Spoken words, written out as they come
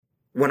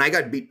when I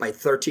got beat by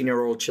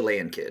 13-year-old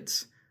Chilean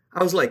kids,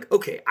 I was like,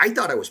 okay, I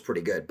thought I was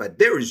pretty good, but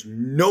there is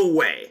no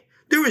way.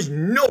 There is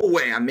no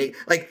way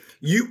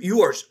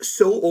you are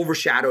so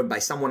overshadowed by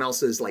someone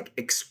else's like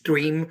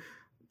extreme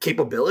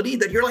capability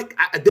that you're like,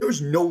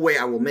 there's no way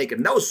I will make it.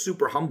 And that was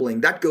super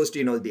humbling. That goes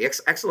to, the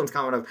excellence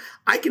comment of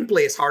I can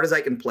play as hard as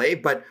I can play,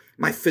 but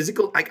my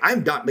physical,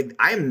 I'm done. Like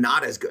I am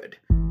not as good.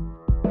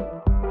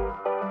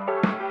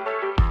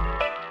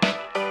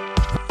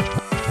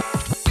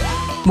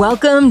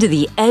 Welcome to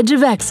the Edge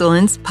of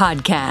Excellence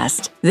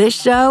podcast. This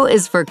show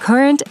is for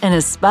current and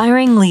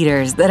aspiring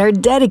leaders that are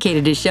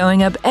dedicated to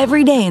showing up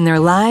every day in their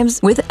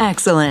lives with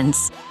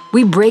excellence.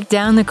 We break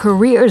down the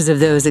careers of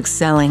those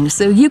excelling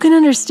so you can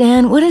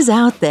understand what is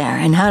out there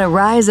and how to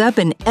rise up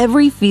in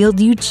every field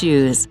you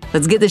choose.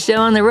 Let's get the show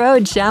on the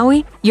road, shall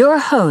we? Your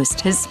host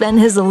has spent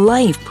his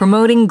life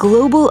promoting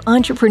global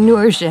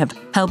entrepreneurship,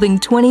 helping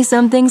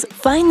 20-somethings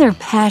find their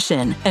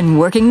passion, and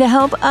working to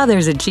help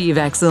others achieve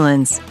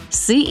excellence.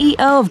 CEO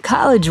of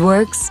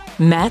CollegeWorks,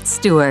 Matt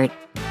Stewart.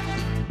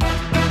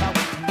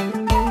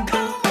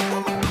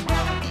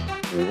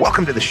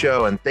 Welcome to the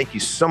show, and thank you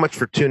so much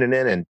for tuning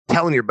in and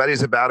telling your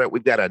buddies about it.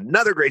 We've got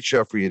another great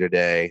show for you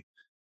today.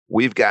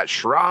 We've got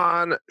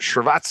Sharran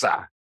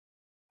Srivatsaa,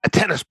 a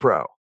tennis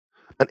pro,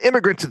 an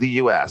immigrant to the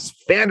U.S.,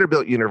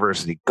 Vanderbilt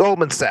University,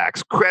 Goldman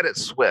Sachs, Credit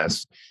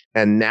Suisse,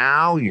 and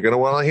now you're going to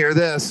want to hear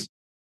this,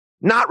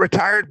 not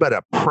retired, but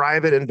a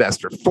private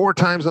investor, 4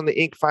 times on the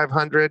Inc.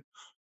 500,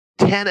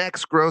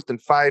 10x growth in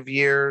 5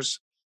 years,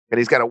 and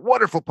he's got a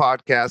wonderful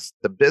podcast,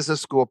 the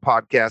Business School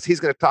Podcast. He's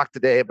going to talk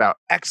today about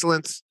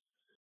excellence,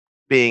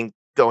 going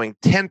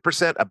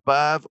 10%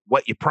 above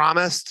what you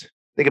promised.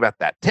 Think about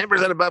that.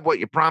 10% above what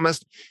you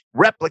promised.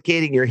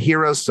 Replicating your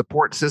hero's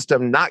support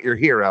system, not your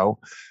hero.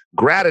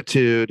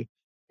 Gratitude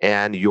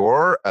and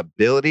your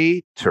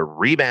ability to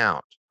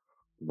rebound.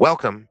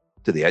 Welcome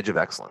to the Edge of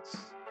Excellence.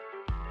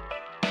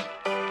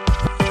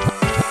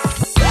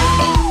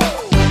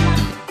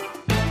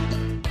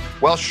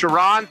 Well,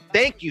 Sharran,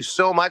 thank you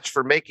so much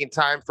for making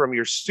time from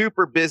your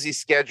super busy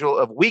schedule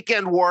of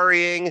weekend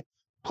worrying,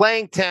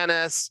 playing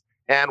tennis,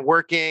 and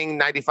working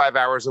 95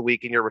 hours a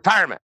week in your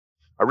retirement.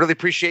 I really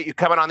appreciate you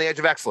coming on the Edge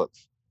of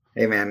Excellence.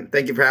 Hey, man,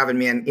 thank you for having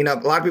me. And, a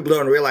lot of people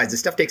don't realize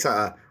this stuff takes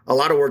a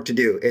lot of work to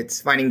do.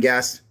 It's finding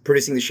guests,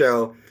 producing the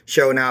show,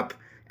 showing up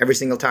every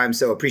single time.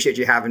 So appreciate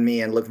you having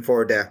me and looking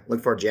forward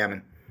to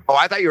jamming. Oh,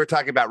 I thought you were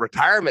talking about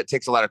retirement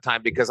takes a lot of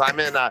time because I'm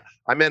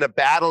in a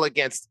battle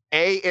against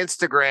A,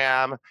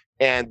 Instagram,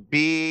 and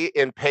B,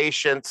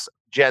 impatience,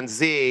 Gen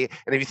Z.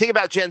 And if you think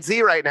about Gen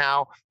Z right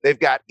now, they've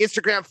got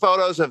Instagram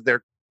photos of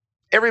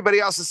everybody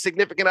else's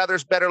significant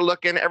others better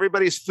looking,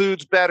 everybody's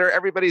food's better,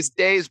 everybody's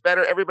day's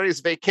better, everybody's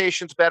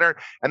vacation's better.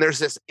 And there's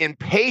this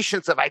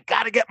impatience of, I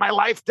got to get my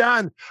life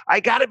done.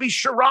 I got to be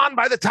Sharran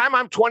by the time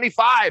I'm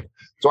 25.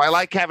 So I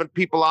like having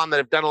people on that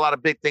have done a lot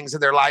of big things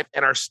in their life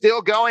and are still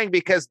going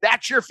because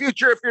that's your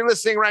future. If you're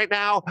listening right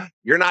now,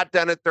 you're not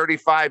done at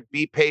 35.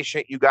 Be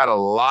patient. You got a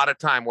lot of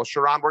time. Well,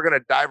 Sharran, we're going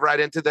to dive right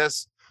into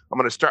this. I'm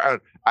going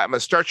to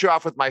start you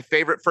off with my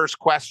favorite first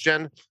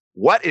question.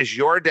 What is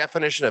your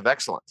definition of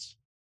excellence?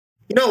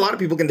 A lot of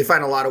people can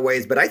define a lot of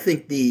ways, but I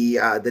think the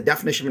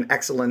definition of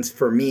excellence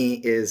for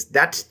me is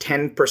that's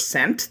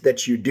 10%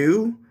 that you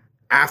do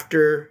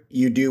after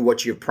you do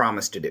what you've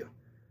promised to do.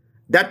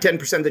 That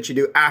 10% that you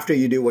do after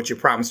you do what you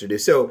promised to do.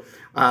 So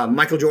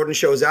Michael Jordan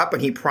shows up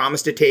and he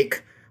promised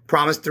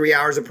 3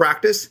 hours of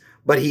practice,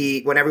 but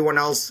when everyone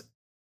else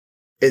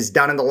is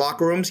done in the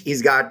locker rooms,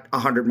 he's got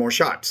 100 more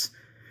shots.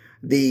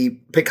 The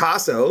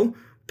Picasso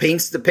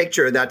paints the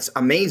picture that's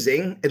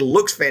amazing. It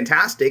looks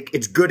fantastic.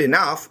 It's good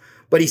enough.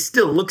 But he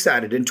still looks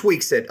at it and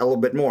tweaks it a little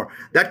bit more.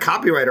 That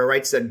copywriter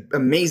writes an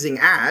amazing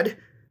ad,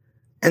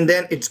 and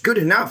then it's good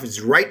enough. It's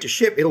right to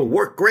ship. It'll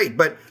work great.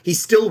 But he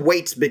still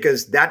waits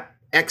because that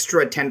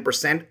extra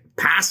 10%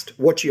 past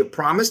what you have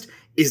promised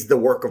is the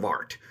work of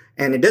art.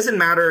 And it doesn't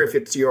matter if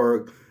it's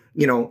your,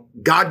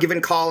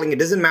 God-given calling. It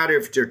doesn't matter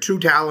if it's your true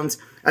talents.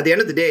 At the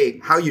end of the day,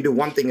 how you do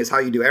one thing is how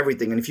you do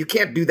everything. And if you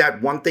can't do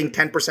that one thing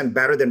 10%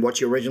 better than what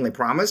you originally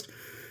promised,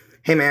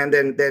 hey, man,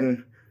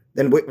 then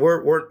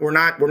we're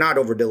not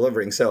over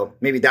delivering. So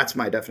maybe that's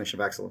my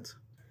definition of excellence.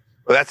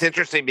 Well, that's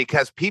interesting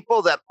because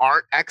people that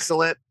aren't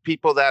excellent,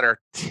 people that are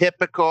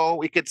typical,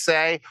 we could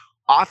say,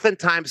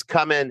 oftentimes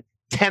come in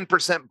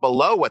 10%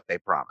 below what they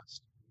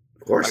promised.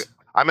 Of course.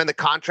 I'm in the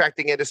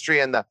contracting industry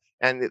and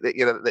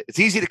it's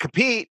easy to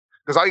compete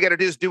because all you got to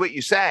do is do what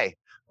you say.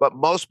 But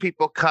most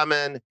people come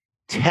in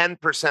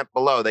 10%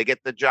 below. They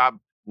get the job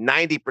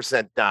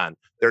 90% done.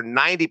 They're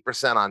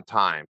 90% on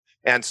time.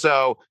 And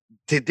so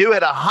to do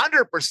it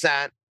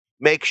 100%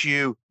 makes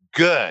you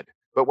good.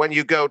 But when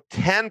you go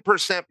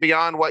 10%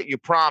 beyond what you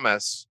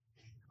promise,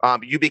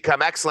 you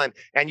become excellent.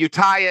 And you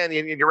tie in,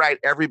 and you're right,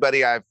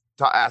 everybody I've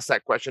asked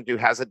that question to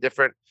has a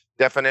different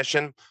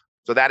definition.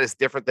 So that is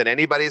different than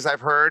anybody's I've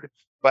heard.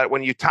 But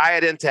when you tie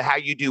it into how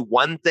you do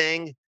one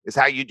thing is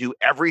how you do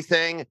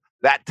everything,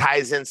 that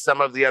ties in some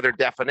of the other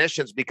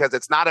definitions because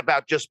it's not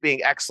about just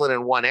being excellent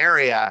in one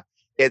area.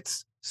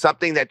 It's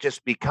something that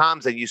just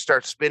becomes, and you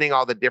start spinning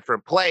all the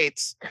different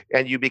plates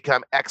and you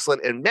become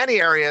excellent in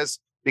many areas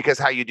because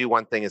how you do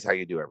one thing is how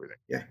you do everything.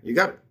 Yeah, you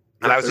got it.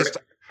 And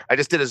I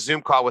just did a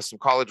Zoom call with some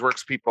College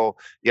Works people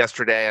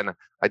yesterday, and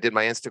I did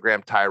my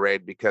Instagram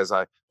tirade because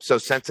I'm so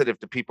sensitive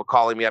to people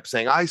calling me up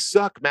saying, I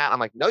suck, Matt. I'm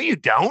like, no, you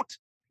don't.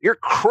 You're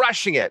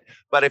crushing it.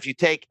 But if you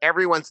take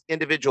everyone's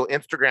individual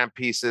Instagram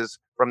pieces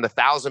from the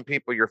 1,000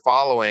 people you're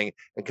following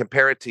and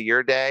compare it to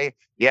your day,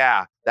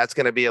 yeah, that's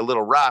going to be a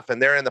little rough.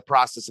 And they're in the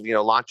process of,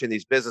 launching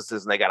these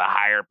businesses, and they got to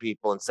hire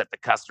people and set the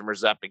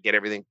customers up and get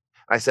everything.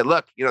 And I said,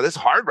 look, this is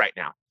hard right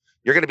now.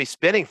 You're going to be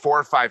spinning 4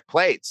 or 5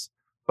 plates,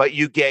 but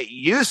you get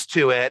used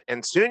to it.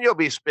 And soon you'll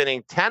be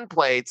spinning 10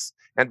 plates.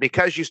 And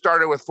because you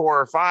started with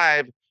 4 or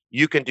 5,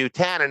 you can do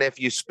 10. And if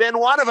you spin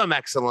one of them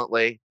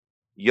excellently,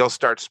 you'll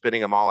start spinning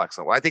them all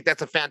excellent. Well, I think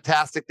that's a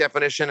fantastic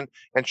definition.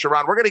 And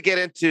Sharran, we're going to get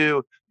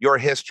into your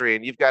history,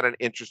 and you've got an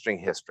interesting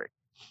history.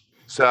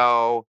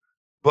 So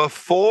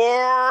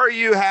before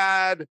you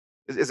had,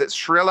 is it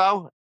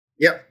Shrillo?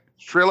 Yep.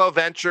 Shrillo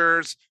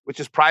Ventures, which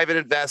is private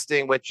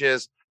investing, which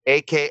is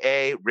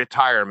AKA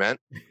retirement.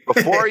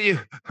 Before you,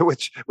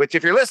 which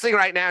if you're listening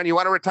right now and you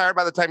want to retire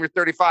by the time you're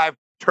 35,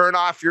 turn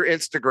off your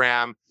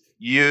Instagram.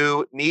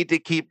 You need to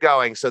keep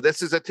going. So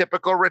this is a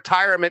typical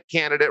retirement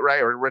candidate,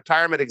 right? Or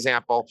retirement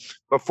example.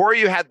 Before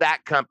you had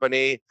that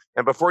company,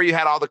 and before you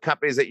had all the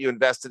companies that you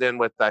invested in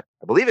with, I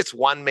believe it's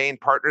one main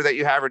partner that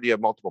you have, or do you have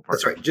multiple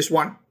partners? That's right. Just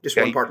one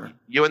partner.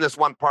 You and this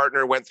one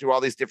partner went through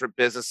all these different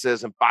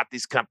businesses and bought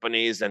these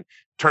companies and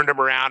turned them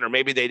around, or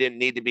maybe they didn't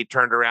need to be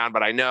turned around.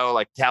 But I know,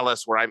 like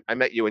TELUS, where I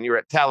met you when you were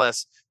at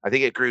TELUS, I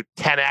think it grew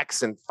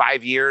 10x in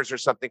 5 years or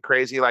something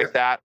crazy like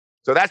that.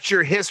 So that's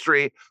your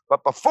history.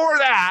 But before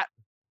that,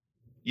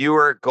 you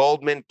were a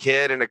Goldman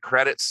kid and a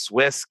Credit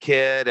Suisse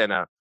kid and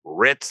a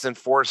Ritz and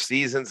Four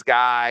Seasons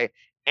guy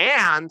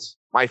and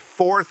my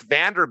 4th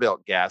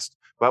Vanderbilt guest.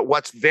 But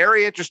what's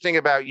very interesting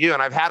about you,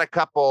 and I've had a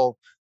couple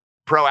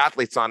pro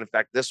athletes on. In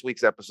fact, this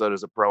week's episode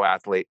is a pro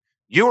athlete.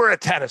 You were a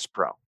tennis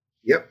pro.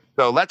 Yep.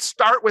 So let's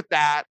start with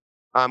that.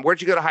 Where'd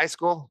you go to high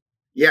school?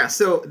 Yeah,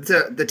 so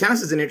the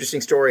tennis is an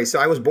interesting story. So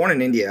I was born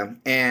in India,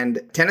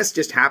 and tennis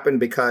just happened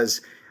because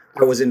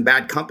I was in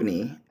bad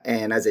company.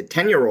 And as a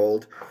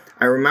 10-year-old,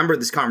 I remember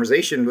this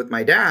conversation with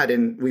my dad,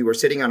 and we were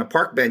sitting on a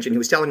park bench, and he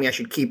was telling me I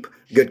should keep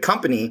good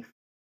company.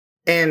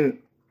 And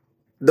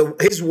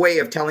his way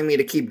of telling me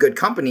to keep good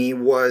company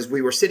was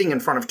we were sitting in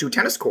front of 2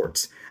 tennis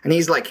courts. And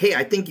he's like, hey,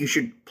 I think you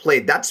should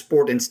play that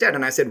sport instead.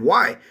 And I said,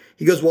 why?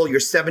 He goes, well, you're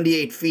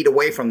 78 feet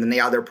away from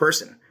the other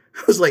person.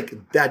 I was like,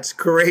 that's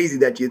crazy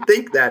that you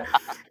think that.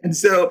 And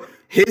so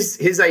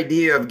his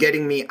idea of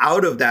getting me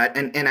out of that,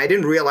 and I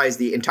didn't realize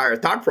the entire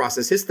thought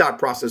process. His thought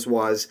process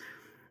was,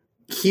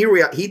 he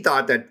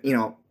thought that,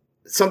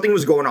 something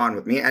was going on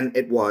with me, and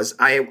it was.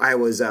 I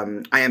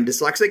am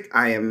dyslexic.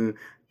 I am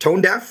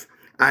tone deaf.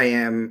 I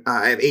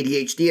have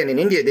ADHD, and in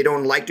India they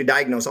don't like to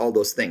diagnose all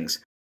those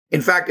things.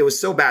 In fact, it was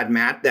so bad,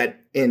 Matt,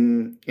 that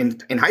in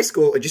high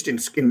school, or just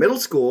in middle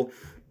school,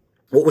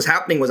 what was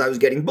happening was I was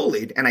getting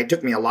bullied, and it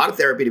took me a lot of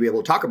therapy to be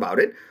able to talk about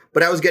it.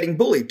 But I was getting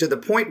bullied to the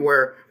point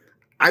where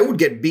I would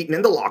get beaten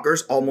in the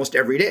lockers almost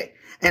every day.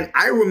 And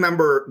I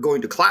remember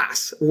going to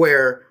class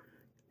where,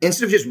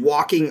 instead of just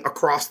walking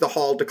across the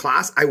hall to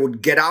class, I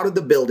would get out of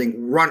the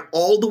building, run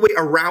all the way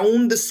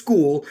around the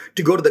school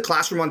to go to the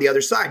classroom on the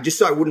other side, just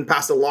so I wouldn't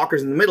pass the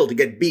lockers in the middle to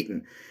get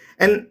beaten.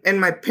 And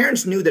my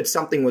parents knew that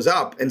something was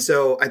up. And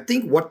so I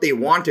think what they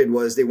wanted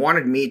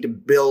me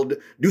to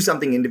do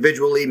something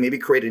individually, maybe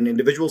create an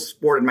individual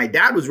sport. And my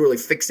dad was really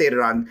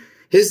fixated on,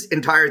 his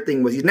entire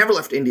thing was, he's never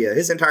left India.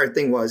 His entire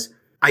thing was,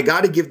 I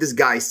got to give this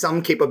guy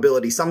some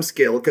capability, some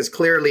skill, because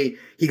clearly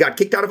he got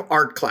kicked out of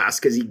art class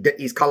because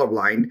he's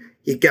colorblind.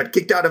 He got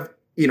kicked out of,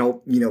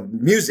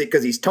 music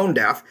because he's tone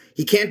deaf.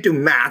 He can't do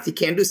math. He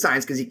can't do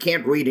science because he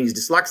can't read and he's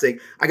dyslexic.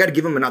 I got to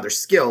give him another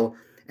skill.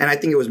 And I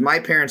think it was my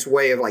parents'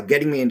 way of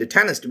getting me into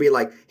tennis to be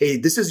like, hey,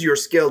 this is your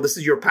skill. This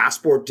is your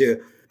passport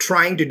to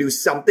trying to do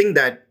something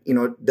that,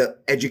 the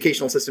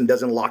educational system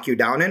doesn't lock you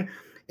down in.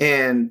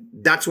 And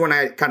that's when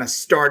I kind of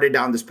started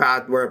down this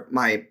path where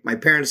my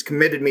parents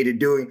committed me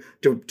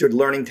to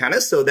learning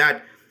tennis, so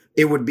that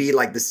it would be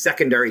like the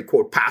secondary,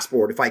 quote,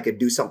 passport if I could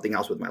do something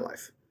else with my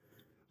life.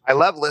 I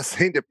love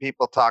listening to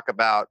people talk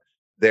about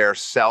their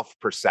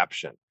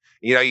self-perception.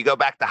 You go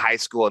back to high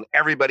school and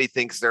everybody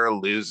thinks they're a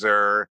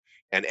loser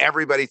and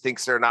everybody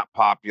thinks they're not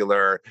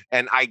popular.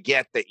 And I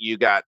get that you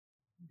got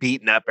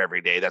beaten up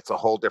every day. That's a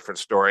whole different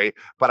story.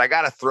 But I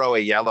got to throw a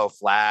yellow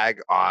flag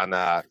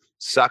on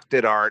sucked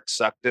at art,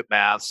 sucked at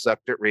math,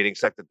 sucked at reading,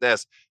 sucked at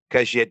this,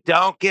 because you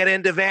don't get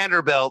into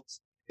Vanderbilt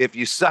if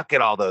you suck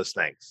at all those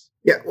things.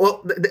 Yeah,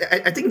 well,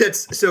 I think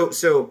that's so.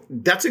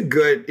 It's a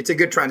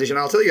good transition.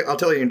 I'll tell you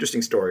an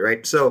interesting story,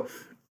 right? So,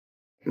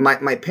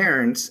 my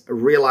parents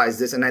realized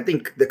this, and I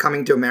think the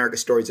coming to America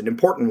story is an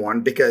important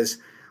one because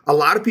a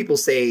lot of people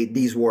say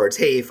these words,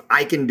 "Hey, if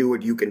I can do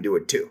it, you can do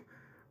it too,"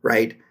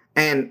 right?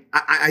 And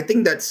I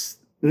think that's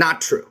not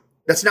true.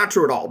 That's not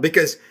true at all,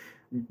 because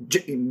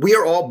we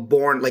are all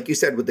born, like you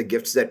said, with the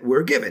gifts that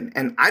we're given.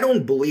 And I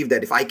don't believe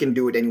that if I can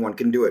do it, anyone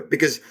can do it,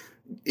 because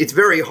it's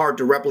very hard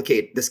to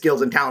replicate the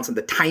skills and talents and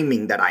the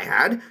timing that I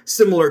had.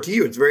 Similar to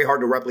you, it's very hard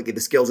to replicate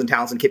the skills and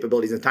talents and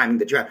capabilities and timing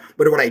that you had.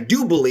 But what I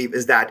do believe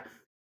is that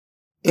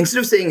instead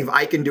of saying, if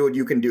I can do it,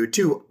 you can do it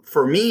too,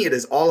 for me, it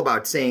is all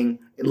about saying,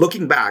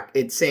 looking back,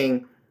 it's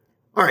saying,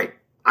 all right,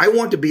 I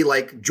want to be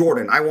like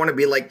Jordan. I want to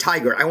be like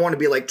Tiger. I want to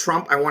be like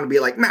Trump. I want to be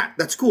like Matt.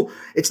 That's cool.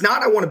 It's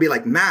not I want to be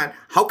like Matt.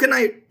 How can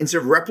I, instead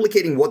of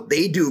replicating what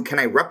they do, can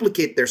I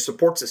replicate their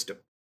support system?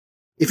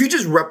 If you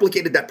just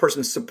replicated that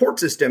person's support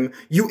system,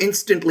 you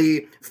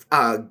instantly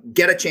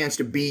get a chance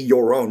to be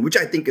your own, which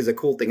I think is a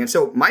cool thing. And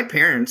so my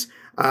parents,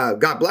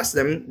 God bless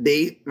them,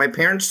 my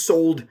parents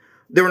sold,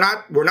 were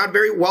not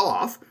very well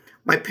off.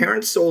 My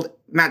parents sold,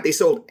 Matt, they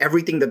sold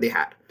everything that they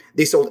had.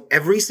 They sold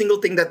every single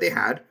thing that they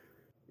had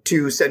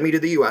to send me to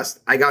the US.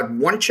 I got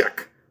one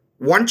check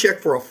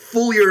for a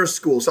full year of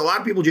school. So a lot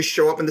of people just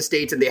show up in the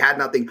States and they had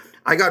nothing.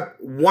 I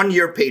got 1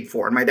 year paid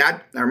for. And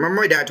I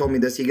remember my dad told me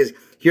this. He goes,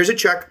 here's a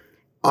check,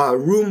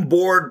 room,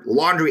 board,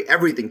 laundry,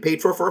 everything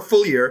paid for a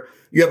full year.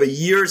 You have a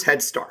year's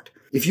head start.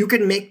 If you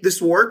can make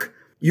this work,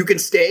 you can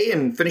stay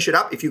and finish it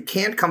up. If you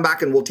can't, come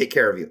back and we'll take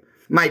care of you.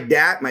 My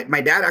dad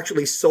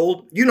actually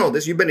sold, you know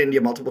this, you've been to India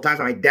multiple times.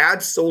 My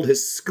dad sold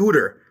his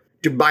scooter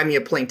to buy me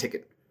a plane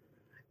ticket.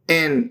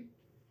 And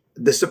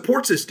the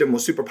support system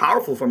was super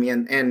powerful for me.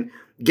 And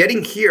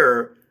getting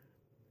here,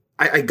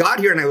 I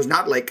got here and I was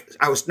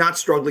not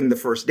struggling the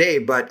first day,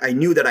 but I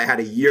knew that I had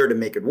a year to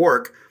make it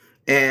work.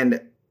 And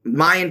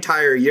my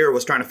entire year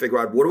was trying to figure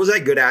out, what was I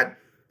good at?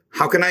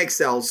 How can I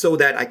excel so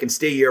that I can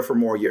stay here for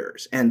more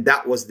years? And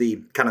that was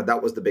the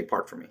big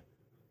part for me.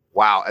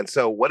 Wow. And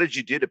so what did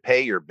you do to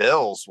pay your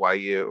bills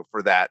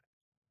for that?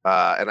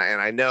 And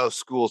I know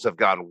schools have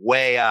gone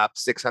way up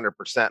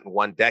 600% in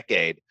 1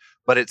 decade,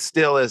 but it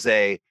still is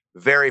a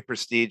very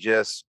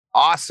prestigious,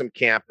 awesome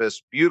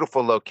campus,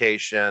 beautiful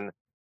location,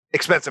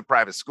 expensive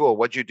private school.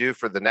 What'd you do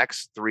for the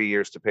next 3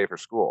 years to pay for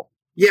school?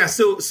 Yeah,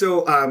 so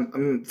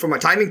from a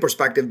timing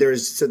perspective,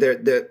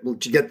 to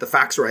get the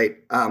facts right,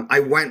 I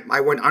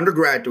went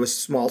undergrad to a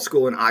small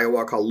school in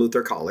Iowa called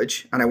Luther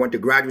College, and I went to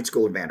graduate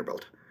school at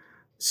Vanderbilt.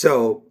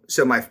 So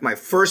my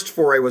first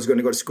foray was going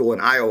to go to school in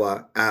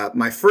Iowa.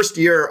 My first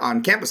year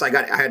on campus, I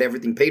had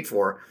everything paid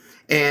for,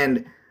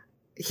 and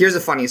here's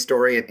a funny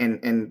story,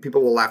 and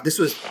people will laugh. This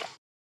was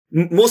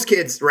most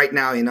kids right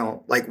now,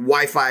 like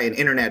Wi-Fi and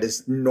internet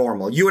is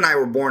normal. You and I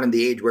were born in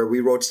the age where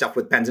we wrote stuff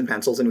with pens and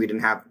pencils and we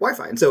didn't have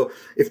Wi-Fi. And so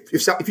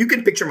if you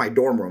can picture my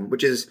dorm room,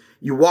 which is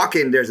you walk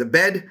in, there's a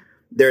bed,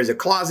 there's a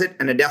closet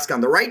and a desk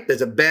on the right,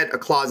 there's a bed, a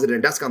closet, and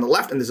a desk on the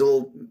left, and there's a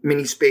little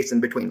mini space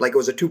in between, like it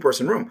was a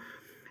 2-person room.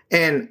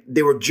 And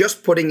they were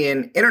just putting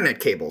in internet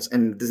cables.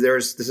 And this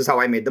is how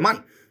I made the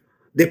money.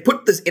 They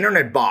put this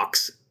internet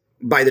box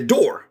by the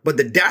door, but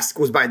the desk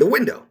was by the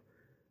window.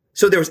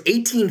 So there was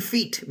 18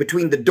 feet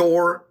between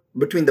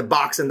the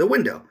box and the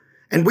window.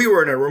 And we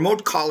were in a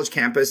remote college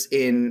campus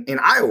in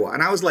Iowa.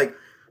 And I was like,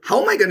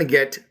 how am I going to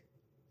get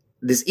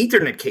this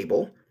Ethernet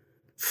cable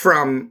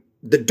from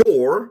the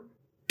door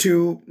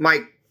to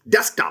my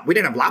desktop? We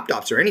didn't have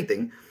laptops or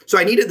anything. So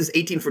I needed this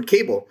 18-foot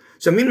cable.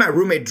 So me and my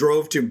roommate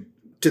drove to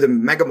the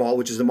Mega Mall,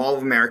 which is the Mall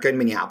of America in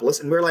Minneapolis.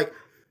 And we were like,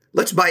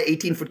 let's buy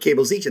 18-foot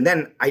cables each. And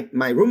then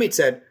my roommate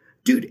said,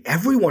 dude,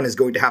 everyone is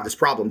going to have this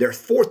problem. There are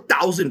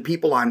 4,000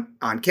 people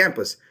on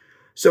campus.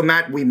 So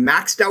Matt, we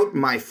maxed out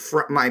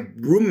my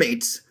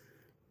roommate's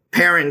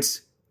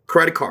parents'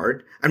 credit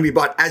card, and we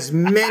bought as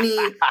many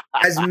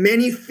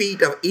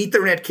feet of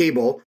Ethernet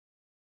cable.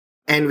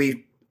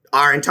 And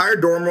our entire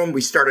dorm room,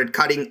 we started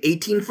cutting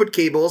 18-foot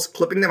cables,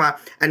 clipping them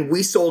out, and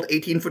we sold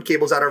 18-foot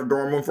cables out of our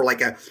dorm room for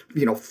like a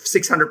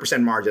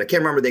 600% margin. I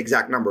can't remember the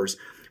exact numbers,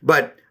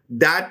 but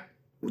that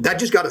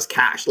just got us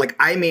cash. Like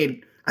I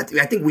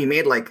think we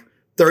made like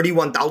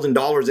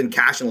 $31,000 in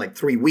cash in like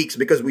 3 weeks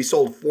because we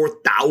sold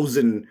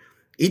 4,000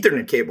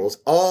 Ethernet cables,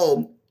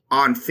 all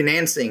on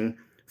financing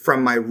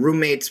from my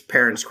roommate's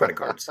parents' credit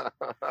cards.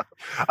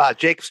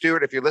 Jake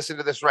Stewart, if you're listening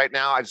to this right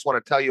now, I just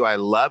want to tell you I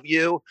love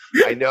you.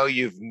 I know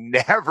you've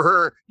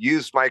never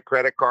used my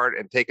credit card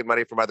and taken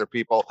money from other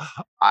people.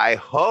 I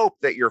hope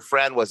that your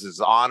friend was as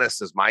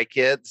honest as my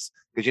kids,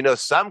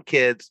 because some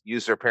kids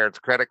use their parents'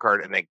 credit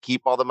card and they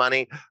keep all the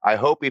money. I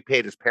hope he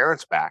paid his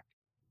parents back.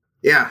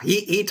 Yeah,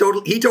 he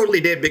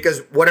totally did, because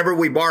whatever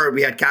we borrowed,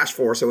 we had cash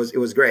for, so it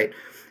was great.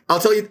 I'll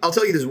tell you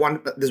this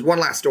one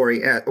last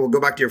story. We'll go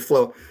back to your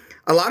flow.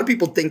 A lot of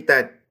people think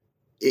that,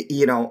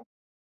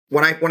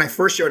 when I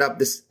first showed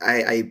up,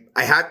 I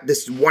had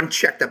this one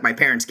check that my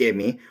parents gave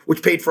me,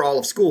 which paid for all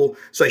of school.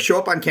 So I show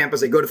up on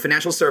campus, I go to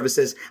financial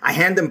services, I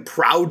hand them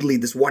proudly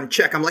this one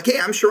check. I'm like, hey,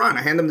 I'm Sharran.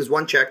 I hand them this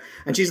one check,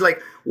 and she's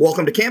like,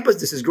 welcome to campus.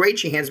 This is great.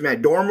 She hands me my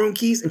dorm room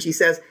keys, and she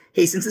says,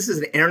 hey, since this is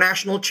an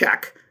international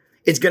check,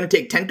 it's going to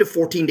take 10 to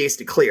 14 days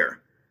to clear.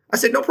 I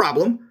said, no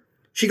problem.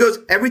 She goes,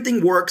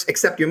 everything works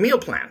except your meal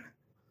plan.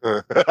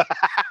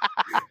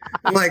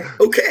 I'm like,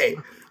 okay.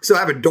 So I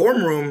have a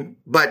dorm room,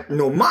 but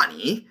no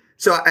money.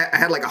 So I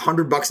had like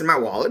 $100 in my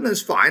wallet, and it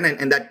was fine.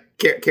 And that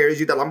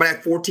carries you that long. But I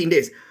had 14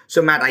 days. So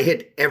Matt, I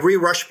hit every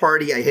rush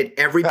party. I hit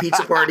every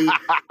pizza party.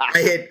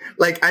 I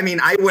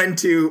went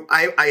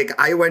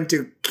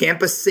to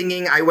campus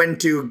singing. I went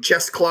to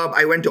chess club.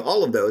 I went to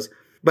all of those.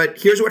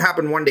 But here's what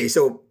happened one day.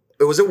 So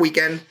it was a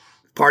weekend.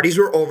 Parties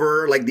were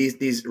over. Like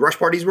these rush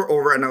parties were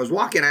over. And I was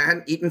walking. I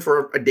hadn't eaten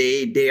for a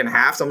day and a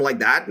half, something like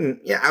that. And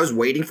yeah, I was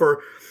waiting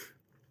for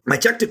my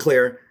check to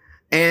clear.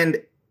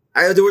 And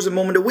there was a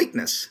moment of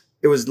weakness.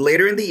 It was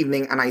later in the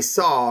evening, and I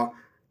saw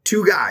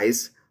two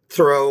guys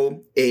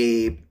throw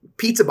a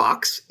pizza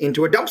box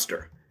into a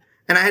dumpster.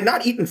 And I had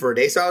not eaten for a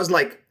day, so I was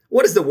like,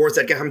 what is the worst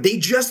that can happen? They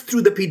just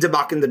threw the pizza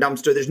box in the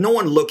dumpster. There's no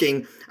one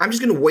looking. I'm just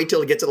going to wait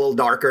till it gets a little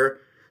darker.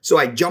 So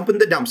I jump in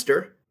the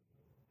dumpster,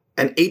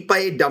 an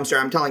 8x8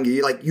 dumpster. I'm telling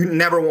you, you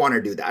never want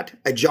to do that.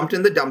 I jumped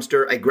in the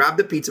dumpster. I grabbed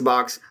the pizza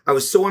box. I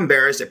was so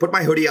embarrassed. I put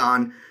my hoodie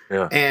on.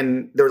 Yeah.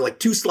 And there were like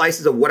 2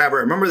 slices of whatever.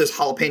 I remember there's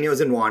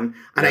jalapenos in one.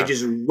 And I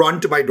just run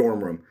to my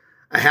dorm room.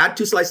 I had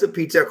 2 slices of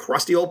pizza,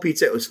 crusty old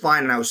pizza. It was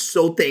fine. And I was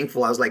so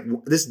thankful. I was like,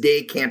 this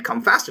day can't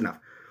come fast enough.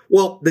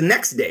 Well, the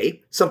next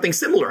day, something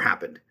similar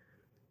happened.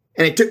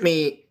 And it took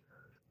me,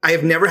 I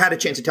have never had a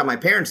chance to tell my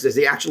parents this.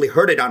 They actually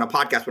heard it on a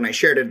podcast when I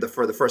shared it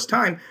for the first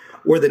time,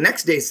 where the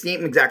next day,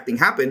 same exact thing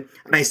happened.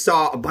 And I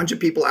saw a bunch of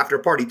people after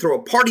a party throw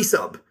a party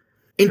sub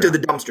into the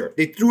dumpster.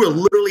 They threw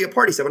literally a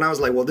party sub. And I was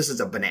like, well, this is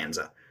a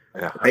bonanza.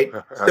 Yeah. Right?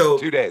 So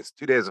 2 days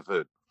of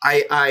food.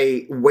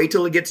 I wait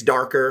till it gets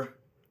darker.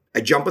 I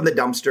jump in the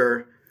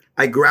dumpster.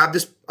 I grab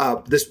this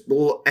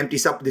little empty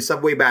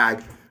Subway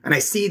bag, and I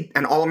see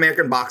an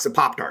All-American box of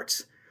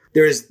Pop-Tarts.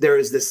 There is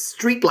this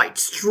street light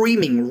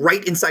streaming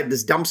right inside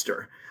this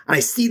dumpster. And I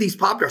see these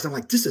Pop-Tarts. I'm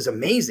like, this is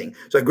amazing.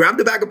 So I grab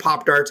the bag of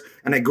Pop-Tarts,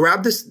 and I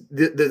grab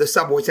the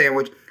Subway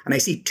sandwich, and I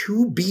see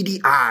 2 beady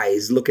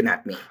eyes looking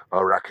at me.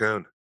 Oh,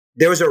 raccoon.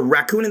 There was a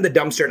raccoon in the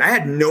dumpster, and I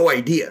had no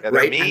idea. Yeah,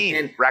 right? Mean.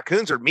 And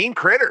raccoons are mean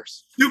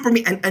critters. Super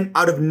mean. And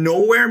out of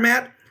nowhere,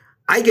 Matt,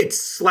 I get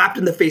slapped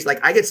in the face.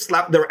 Like I get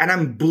slapped there, and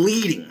I'm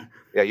bleeding.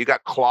 Yeah, you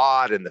got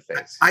clawed in the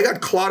face. I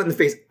got clawed in the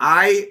face.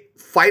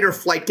 Fight or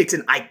flight kicks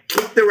in. I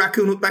kick the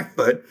raccoon with my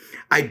foot.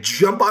 I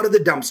jump out of the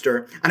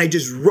dumpster,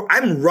 and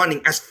I'm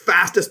running as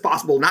fast as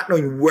possible, not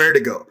knowing where to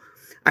go.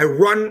 I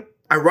run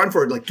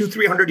for like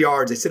 200-300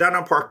 yards. I sit down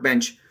on a park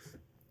bench,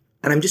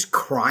 and I'm just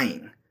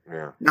crying,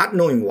 not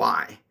knowing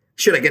why.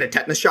 Should I get a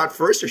tetanus shot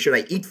first, or should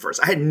I eat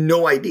first? I had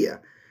no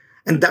idea.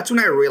 And that's when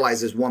I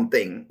realized there's one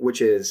thing,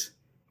 which is,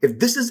 if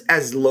this is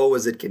as low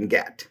as it can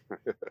get,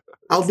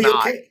 I'll be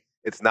okay.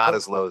 It's not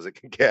as low as it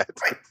can get.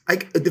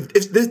 Right.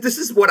 If this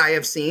is what I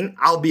have seen,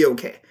 I'll be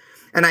okay.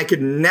 And I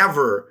could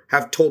never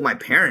have told my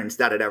parents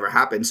that it ever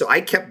happened. So I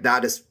kept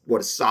that as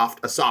a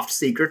soft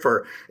secret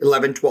for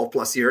 11, 12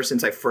 plus years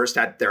since I first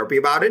had therapy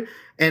about it.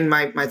 And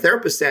my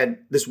therapist said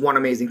this one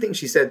amazing thing.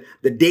 She said,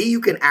 the day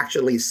you can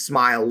actually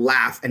smile,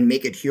 laugh, and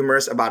make it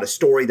humorous about a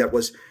story that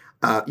was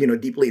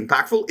deeply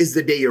impactful is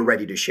the day you're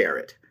ready to share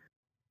it.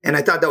 And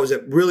I thought that was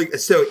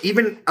so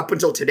even up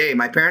until today,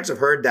 my parents have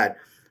heard that,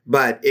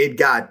 but it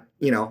got,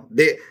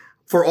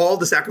 for all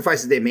the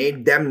sacrifices they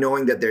made, them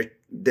knowing that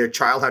their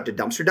child had to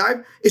dumpster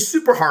dive is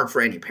super hard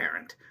for any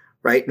parent.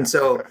 Right. And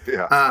so,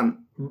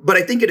 but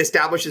I think it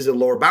establishes a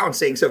lower bound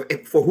saying, so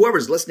for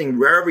whoever's listening,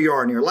 wherever you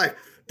are in your life,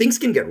 things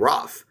can get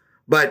rough,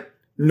 but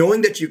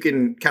knowing that you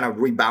can kind of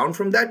rebound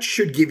from that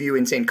should give you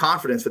insane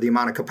confidence for the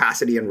amount of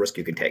capacity and risk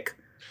you can take.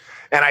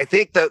 And I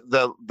think that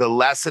the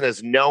lesson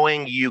is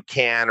knowing you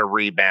can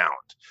rebound,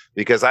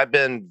 because I've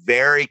been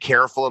very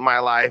careful in my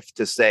life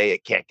to say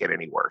it can't get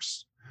any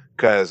worse,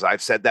 because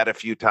I've said that a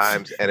few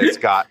times and it's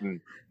gotten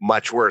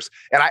much worse.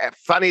 And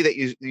funny that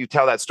you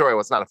tell that story.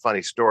 Well, it's not a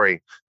funny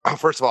story.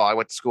 First of all, I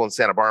went to school in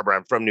Santa Barbara.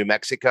 I'm from New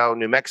Mexico.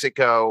 New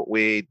Mexico,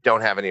 we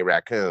don't have any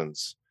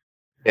raccoons.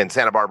 In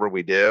Santa Barbara,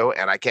 we do.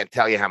 And I can't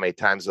tell you how many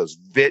times those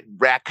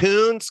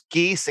raccoons,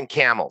 geese, and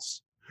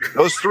camels,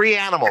 those 3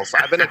 animals,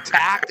 I've been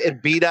attacked and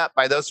beat up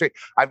by those 3.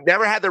 I've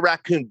never had the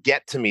raccoon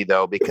get to me,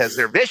 though, because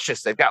they're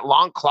vicious. They've got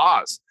long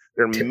claws.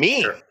 They're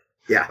mean.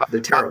 Yeah,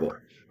 they're terrible.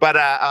 But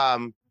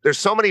there's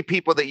so many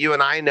people that you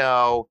and I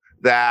know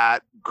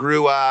that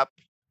grew up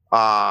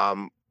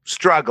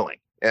struggling.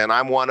 And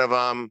I'm one of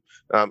them.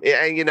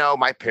 And,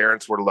 my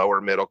parents were lower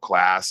middle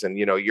class. And,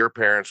 your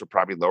parents were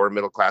probably lower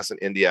middle class in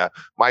India.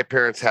 My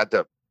parents had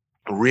to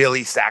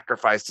really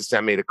sacrificed to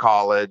send me to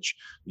college.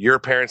 Your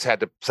parents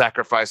had to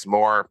sacrifice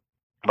more.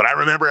 But I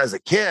remember as a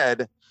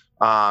kid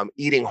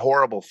eating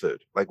horrible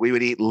food. Like we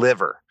would eat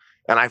liver.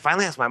 And I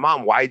finally asked my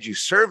mom, why'd you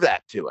serve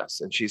that to us?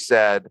 And she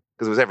said,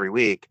 because it was every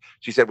week,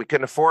 she said, we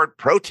couldn't afford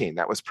protein.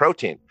 That was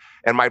protein.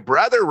 And my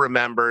brother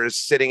remembers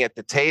sitting at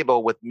the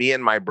table with me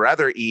and my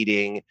brother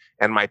eating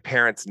and my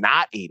parents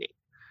not eating.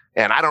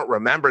 And I don't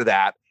remember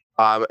that.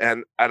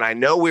 And I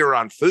know we were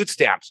on food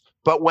stamps,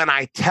 but when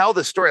I tell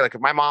the story, like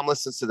if my mom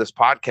listens to this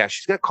podcast,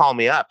 she's going to call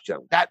me up. She's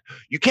like, that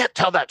you can't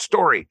tell that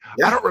story.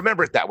 Yeah. I don't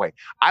remember it that way.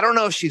 I don't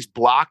know if she's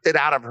blocked it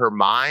out of her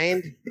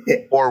mind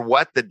or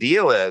what the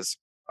deal is.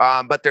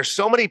 But there's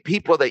so many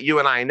people that you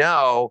and I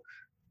know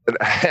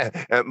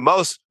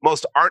most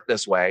aren't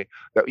this way,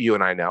 that you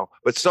and I know,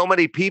 but so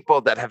many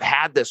people that have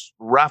had this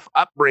rough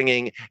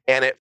upbringing,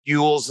 and it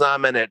fuels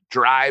them and it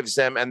drives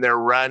them, and they're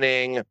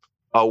running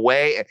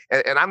away.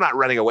 And I'm not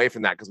running away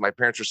from that because my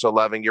parents are so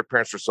loving. Your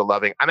parents are so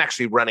loving. I'm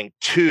actually running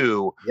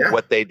to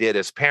what they did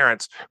as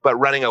parents, but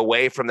running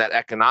away from that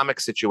economic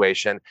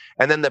situation.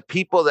 And then the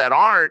people that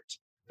aren't,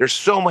 there's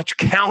so much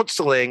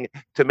counseling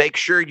to make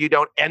sure you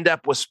don't end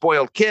up with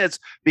spoiled kids.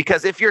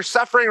 Because if you're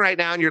suffering right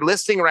now and you're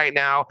listening right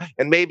now,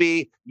 and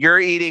maybe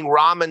you're eating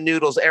ramen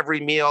noodles every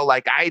meal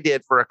like I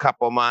did for a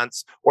couple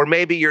months, or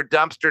maybe you're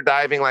dumpster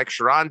diving like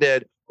Sharran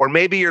did, or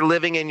maybe you're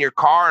living in your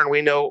car, and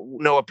we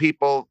know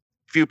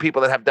few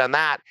people that have done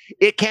that,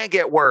 it can't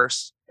get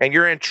worse. And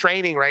you're in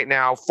training right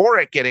now for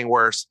it getting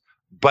worse,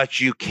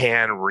 but you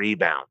can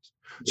rebound.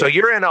 So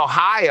you're in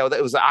Ohio.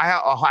 That was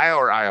Ohio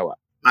or Iowa?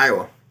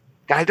 Iowa.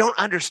 I don't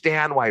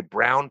understand why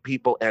brown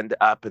people end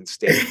up in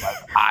states like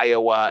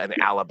Iowa and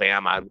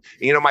Alabama.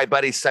 You know, my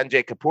buddy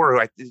Sanjay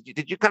Kapoor,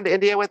 did you come to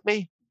India with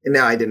me?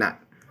 No, I did not.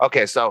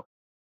 Okay, so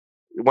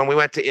when we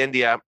went to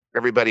India,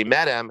 everybody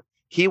met him.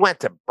 He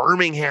went to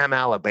Birmingham,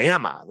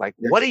 Alabama. Like,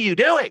 what are you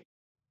doing?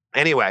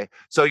 Anyway,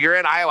 so you're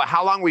in Iowa.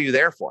 How long were you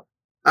there for?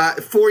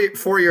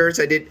 4 years.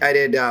 I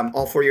did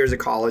all 4 years of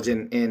college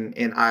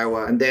in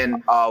Iowa, and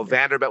then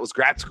Vanderbilt was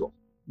grad school.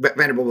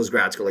 Vanderbilt was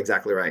grad school,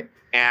 exactly right.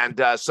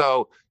 And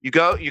so you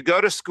go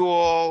to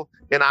school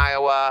in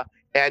Iowa,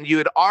 and you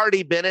had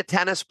already been a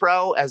tennis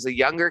pro as a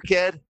younger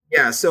kid.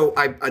 Yeah. So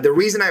the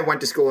reason I went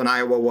to school in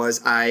Iowa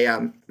was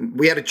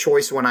we had a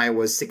choice when I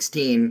was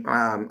 16.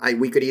 I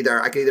could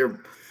either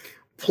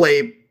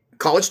play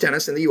college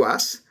tennis in the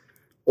U.S.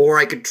 or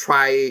I could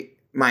try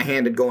my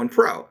hand at going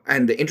pro.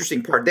 And the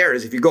interesting part there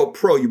is if you go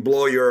pro, you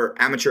blow your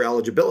amateur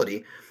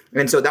eligibility.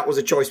 And so that was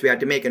a choice we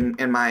had to make. And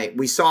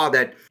we saw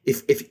that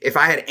if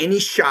I had any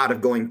shot of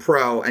going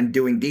pro and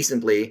doing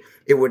decently,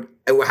 it would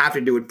have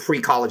to do it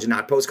pre-college and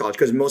not post-college,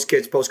 because most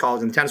kids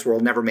post-college in the tennis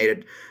world never made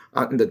it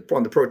on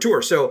the pro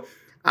tour. So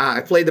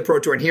I played the pro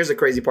tour, and here's the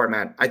crazy part,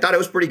 Matt. I thought it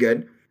was pretty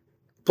good.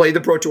 Played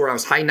the pro tour. I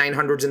was high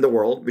 900s in the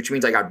world, which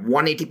means I got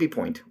one ATP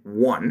point,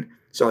 one.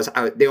 So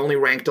they only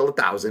ranked till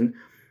 1,000.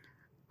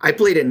 I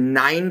played a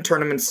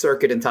 9-tournament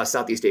circuit in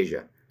Southeast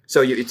Asia.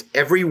 So it's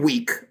every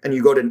week, and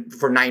you go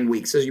for 9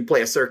 weeks. So you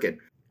play a circuit.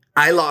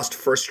 I lost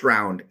first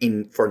round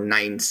for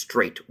 9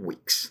 straight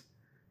weeks.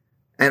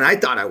 And I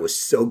thought I was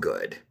so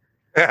good.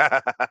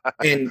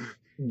 And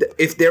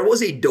if there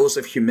was a dose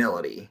of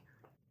humility,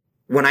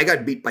 when I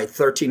got beat by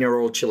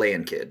 13-year-old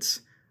Chilean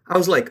kids, I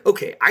was like,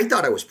 okay, I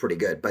thought I was pretty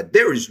good, but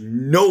there is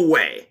no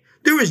way.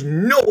 There is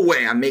no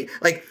way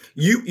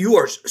you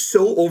are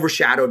so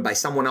overshadowed by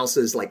someone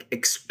else's like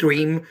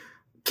extreme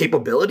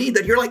capability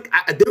that you're like,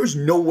 there's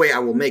no way I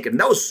will make it. And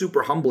that was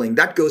super humbling.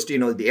 That goes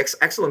to, the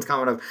excellence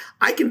comment of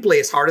I can play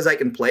as hard as I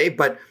can play,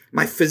 but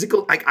my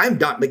physical, I'm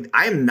done. Like,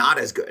 I am not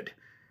as good.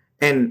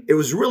 And it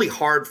was really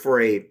hard for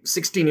a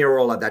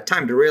 16-year-old at that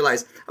time to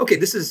realize, okay,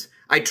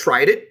 I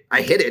tried it.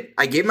 I hit it.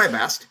 I gave my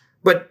best,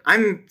 but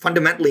I'm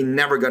fundamentally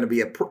never going to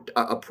be a pro.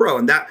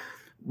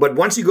 But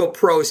once you go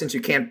pro, since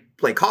you can't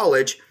play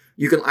college,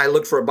 I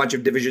look for a bunch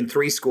of Division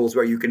III schools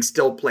where you can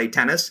still play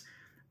tennis,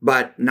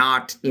 but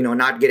not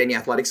get any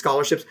athletic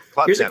scholarships.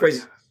 Here's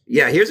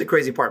a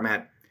crazy part,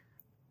 Matt.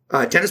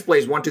 Tennis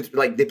plays 1, 2, 3,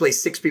 like they play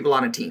 6 people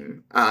on a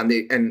team.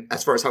 And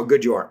as far as how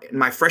good you are, in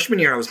my freshman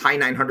year, I was high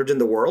 900s in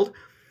the world,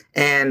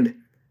 and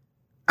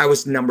I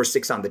was number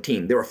 6 on the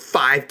team. There were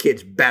 5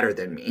 kids better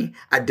than me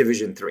at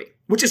Division III,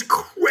 which is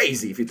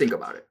crazy if you think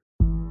about it.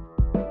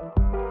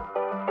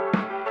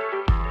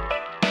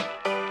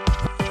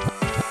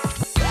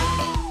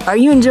 Are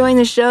you enjoying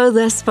the show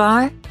thus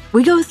far?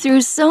 We go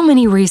through so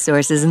many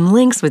resources and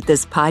links with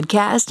this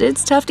podcast,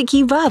 it's tough to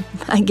keep up.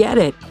 I get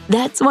it.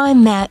 That's why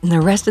Matt and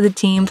the rest of the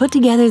team put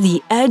together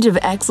the Edge of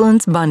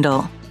Excellence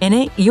bundle. In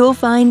it, you'll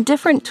find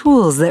different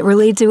tools that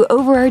relate to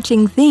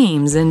overarching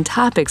themes and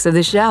topics of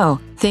the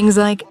show. Things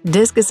like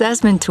DISC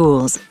assessment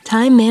tools,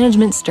 time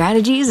management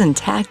strategies and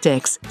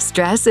tactics,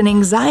 stress and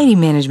anxiety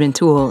management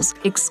tools,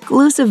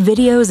 exclusive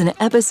videos and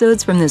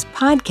episodes from this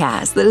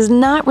podcast that is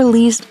not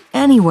released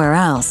anywhere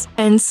else,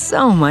 and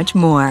so much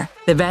more.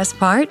 The best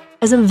part?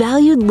 As a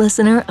valued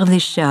listener of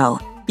this show,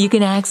 you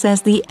can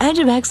access the Edge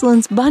of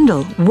Excellence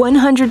bundle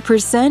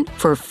 100%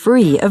 for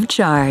free of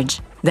charge.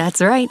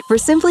 That's right, for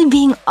simply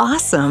being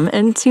awesome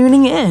and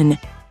tuning in.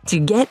 To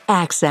get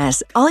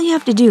access, all you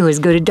have to do is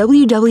go to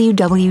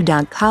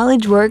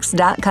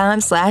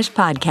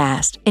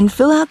www.collegeworks.com/podcast and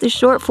fill out the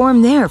short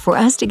form there for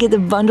us to get the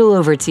bundle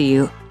over to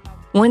you.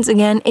 Once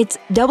again, it's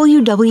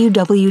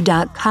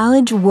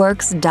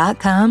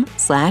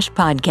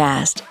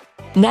www.collegeworks.com/podcast.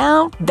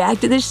 Now, back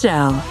to the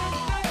show.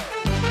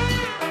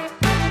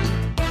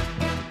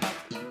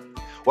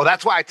 Well,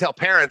 that's why I tell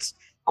parents,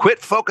 quit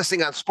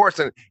focusing on sports.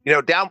 And,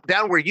 down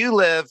where you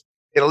live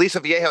in Aliso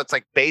Viejo, it's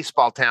like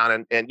baseball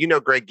town. And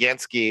Greg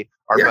Gansky,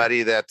 our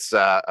buddy that's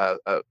a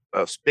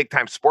big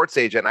time sports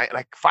agent. And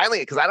I finally,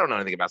 because I don't know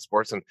anything about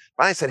sports, and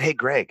finally said, hey,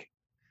 Greg,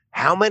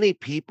 how many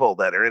people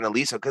that are in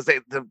elite, because they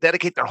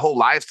dedicate their whole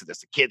lives to this.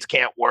 The kids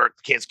can't work,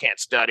 the kids can't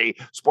study,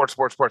 sports.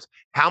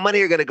 How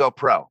many are going to go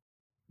pro?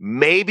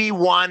 Maybe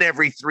one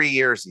every 3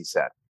 years, he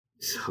said.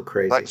 So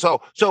crazy. Like,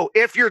 so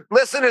if you're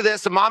listening to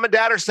this and mom and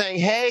dad are saying,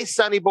 hey,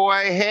 sonny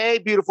boy, hey,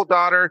 beautiful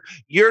daughter,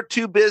 you're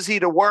too busy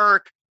to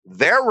work,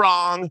 they're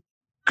wrong.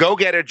 Go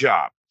get a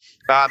job.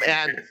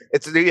 And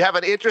you have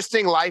an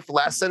interesting life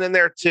lesson in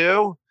there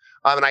too.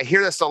 And I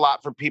hear this a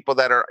lot from people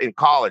that are in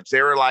college.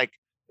 They were like,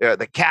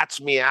 the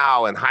cat's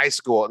meow in high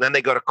school, and then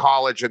they go to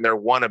college and they're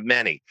one of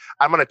many.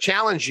 I'm going to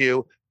challenge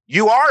you.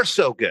 You are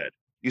so good.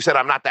 You said,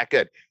 I'm not that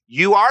good.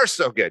 You are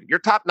so good. You're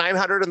top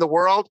 900 in the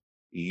world.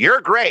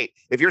 You're great.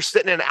 If you're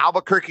sitting in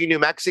Albuquerque, New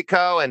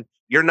Mexico, and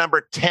you're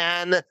number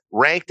 10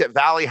 ranked at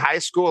Valley High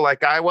School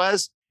like I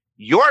was,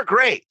 you're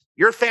great.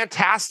 You're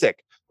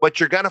fantastic. But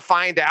you're going to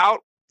find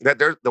out that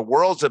the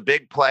world's a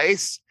big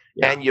place,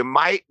 and you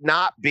might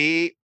not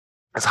be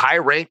as high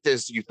ranked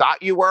as you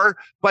thought you were,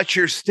 but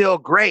you're still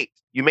great.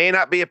 You may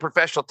not be a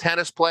professional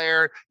tennis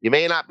player. You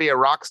may not be a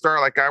rock star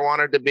like I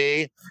wanted to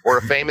be, or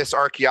a famous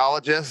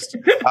archaeologist,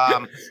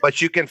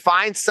 but you can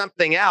find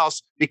something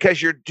else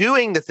because you're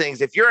doing the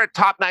things. If you're a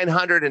top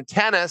 900 in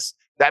tennis,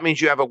 that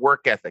means you have a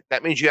work ethic.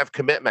 That means you have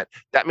commitment.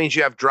 That means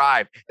you have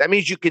drive. That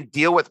means you can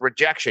deal with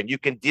rejection. You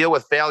can deal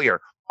with failure.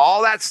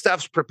 All that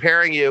stuff's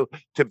preparing you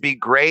to be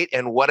great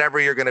in whatever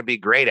you're going to be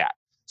great at.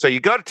 So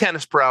you go to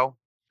Tennis Pro.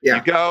 Yeah.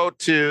 You go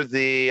to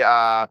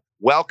the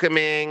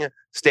welcoming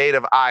state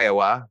of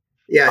Iowa.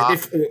 Yeah.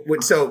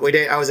 So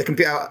I was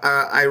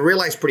I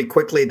realized pretty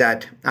quickly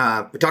that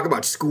we talk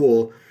about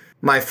school.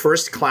 My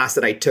first class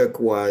that I took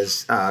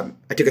was I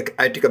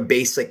took a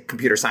basic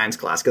computer science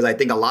class, because I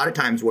think a lot of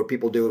times what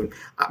people do.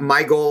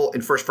 My goal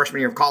in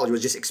freshman year of college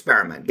was just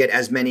experiment, get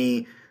as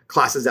many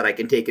classes that I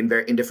can take in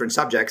different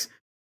subjects.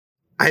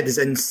 I had this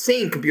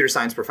insane computer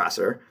science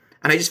professor,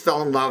 and I just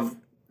fell in love.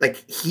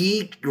 Like,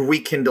 he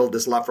rekindled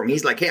this love for me.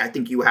 He's like, hey, I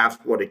think you have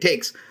what it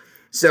takes.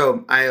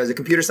 So I was a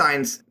computer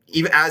science,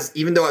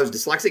 even though I was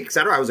dyslexic, et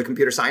cetera, I was a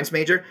computer science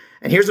major.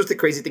 And here's what's the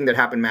crazy thing that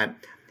happened, Matt.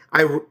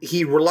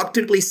 He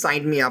reluctantly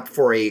signed me up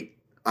for a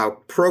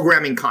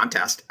programming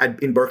contest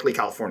in Berkeley,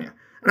 California.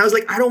 And I was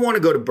like, I don't want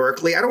to go to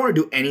Berkeley. I don't want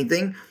to do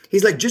anything.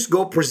 He's like, just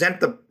go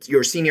present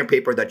your senior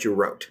paper that you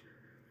wrote.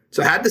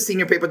 So I had the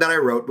senior paper that I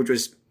wrote, which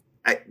was,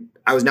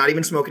 I was not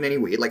even smoking any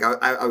weed. Like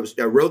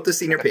I wrote the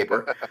senior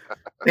paper,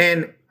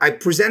 and I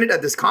presented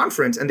at this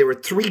conference, and there were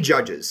 3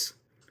 judges.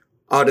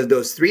 Out of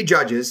those 3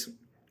 judges,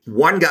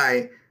 one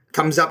guy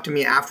comes up to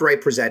me after I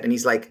present, and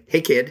he's like, hey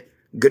kid,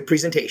 good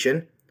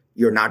presentation.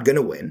 You're not going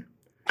to win.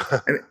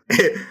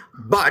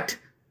 But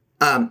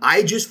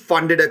I just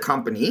funded a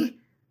company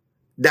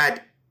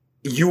that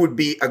you would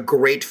be a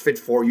great fit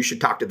for. You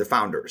should talk to the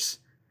founders.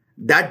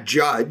 That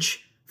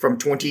judge from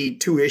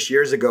 22-ish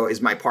years ago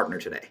is my partner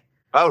today.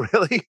 Oh,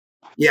 really?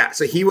 Yeah.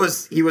 So he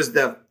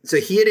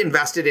had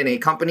invested in a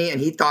company,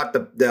 and he thought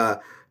the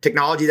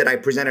technology that I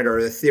presented,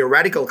 or the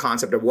theoretical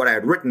concept of what I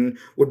had written,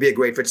 would be a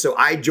great fit. So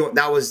I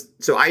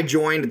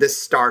joined this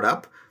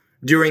startup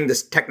during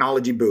this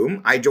technology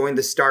boom. I joined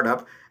this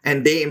startup,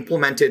 and they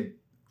implemented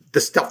the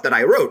stuff that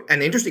I wrote.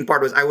 And the interesting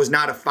part was I was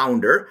not a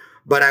founder,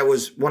 but I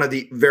was one of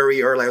the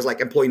very early. I was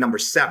like employee number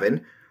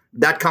 7.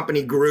 That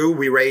company grew.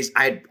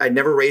 I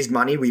never raised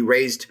money. We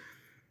raised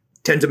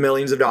tens of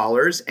millions of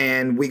dollars,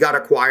 and we got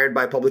acquired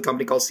by a public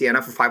company called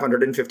Sienna for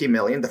 $550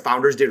 million. The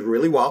founders did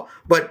really well,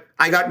 but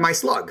I got my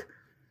slug.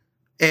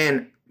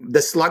 And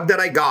the slug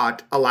that I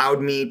got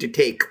allowed me to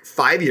take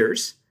 5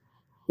 years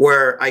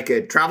where I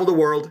could travel the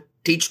world,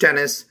 teach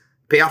tennis,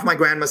 pay off my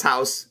grandma's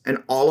house,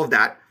 and all of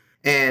that.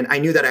 And I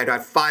knew that I'd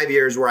have 5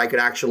 years where I could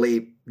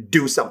actually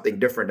do something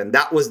different. And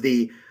that was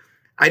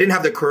I didn't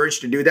have the courage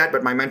to do that,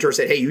 but my mentor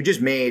said, hey, you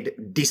just made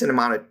a decent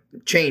amount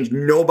of change.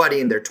 Nobody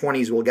in their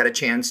 20s will get a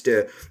chance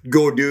to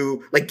go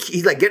do,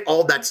 get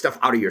all that stuff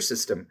out of your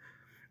system.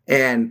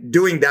 And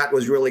doing that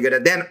was really good.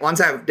 And then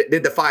once I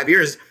did the 5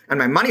 years and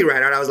my money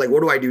ran out, I was like,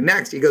 what do I do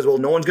next? He goes, well,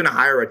 no one's going to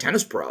hire a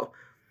tennis pro.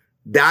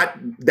 That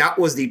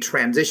was the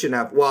transition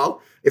of,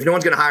 well, if no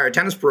one's going to hire a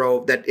tennis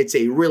pro, that it's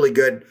a really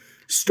good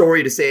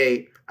story to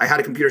say, I had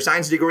a computer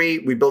science degree.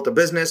 We built a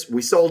business.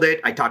 We sold it.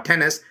 I taught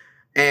tennis,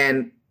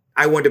 and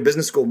I went to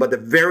business school. But the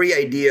very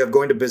idea of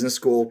going to business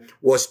school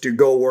was to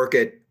go work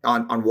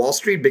on Wall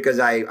Street, because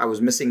I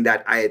was missing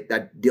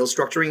that deal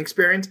structuring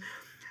experience.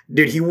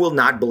 Dude, he will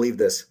not believe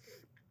this.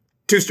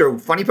 True story.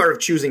 Funny part of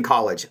choosing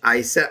college.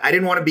 I said I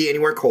didn't want to be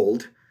anywhere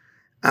cold.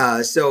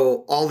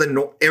 So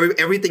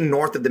everything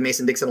north of the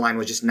Mason-Dixon line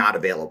was just not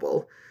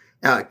available.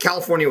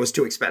 California was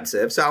too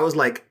expensive. So I was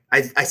like,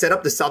 I set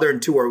up the Southern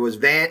tour. It was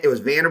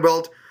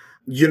Vanderbilt,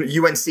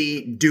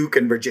 UNC, Duke,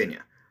 and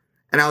Virginia.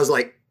 And I was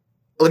like,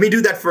 let me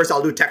do that first.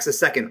 I'll do Texas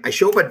second. I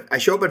show up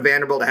at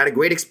Vanderbilt. I had a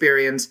great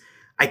experience.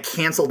 I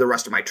canceled the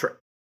rest of my trip.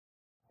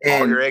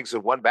 All your eggs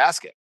in one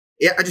basket.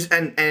 Yeah,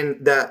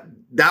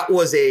 that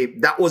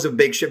was a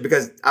big shift,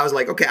 because I was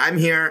like, okay, I'm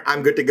here.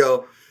 I'm good to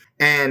go.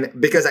 And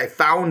because I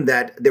found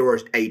that there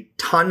were a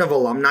ton of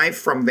alumni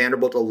from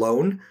Vanderbilt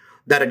alone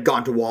that had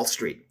gone to Wall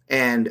Street.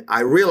 And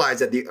I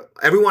realized that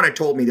everyone had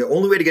told me the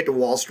only way to get to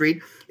Wall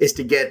Street is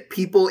to get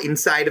people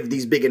inside of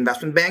these big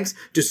investment banks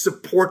to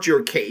support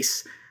your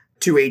case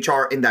to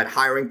HR in that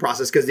hiring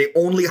process, because they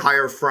only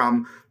hire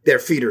from their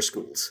feeder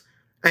schools.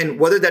 And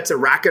whether that's a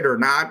racket or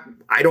not,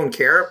 I don't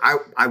care.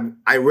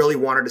 I really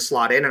wanted to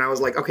slot in. And I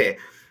was like, okay,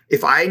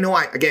 if I know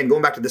again,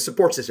 going back to the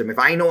support system, if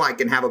I know I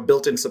can have a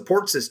built-in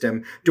support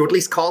system to at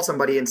least call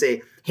somebody and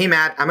say, hey,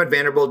 Matt, I'm at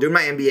Vanderbilt doing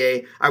my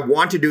MBA. I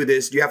want to do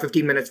this. Do you have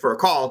 15 minutes for a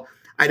call?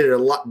 I did a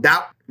lot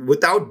that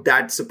without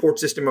that support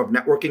system of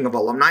networking of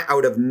alumni, I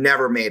would have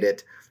never made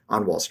it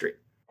on Wall Street.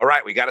 All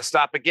right, we got to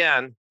stop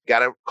again. Got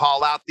to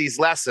call out these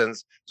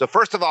lessons. So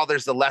first of all,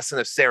 there's the lesson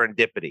of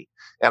serendipity.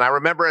 And I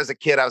remember as a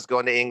kid, I was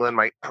going to England.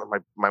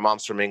 My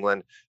mom's from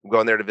England. I'm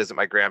going there to visit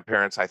my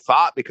grandparents. I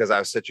thought because I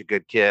was such a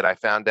good kid, I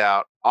found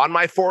out on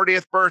my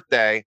 40th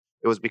birthday,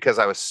 it was because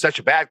I was such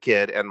a bad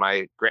kid. And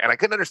I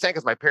couldn't understand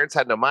because my parents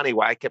had no money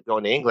why I kept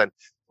going to England.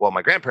 Well,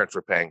 my grandparents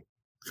were paying.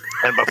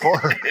 And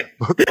before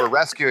they were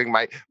rescuing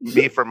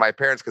me from my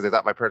parents because they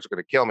thought my parents were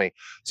going to kill me.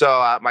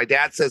 So my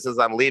dad says as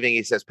I'm leaving,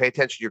 he says, pay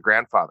attention to your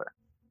grandfather.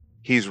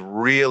 He's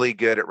really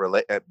good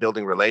at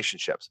building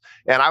relationships.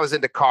 And I was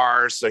into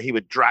cars, so he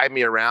would drive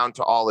me around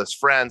to all his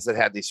friends that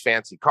had these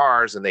fancy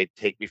cars, and they'd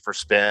take me for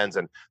spins.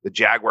 And the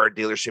Jaguar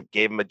dealership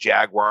gave him a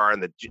Jaguar,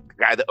 and the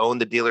guy that owned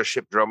the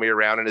dealership drove me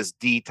around in his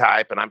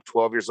D-Type, and I'm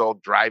 12 years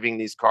old driving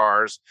these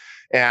cars.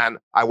 And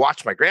I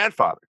watched my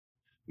grandfather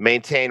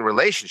maintain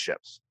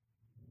relationships.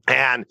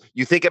 And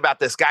you think about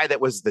this guy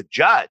that was the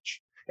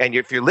judge. And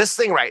if you're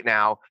listening right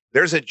now,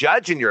 there's a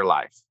judge in your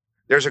life.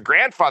 There's a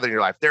grandfather in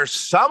your life. There's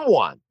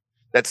someone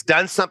that's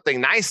done something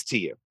nice to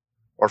you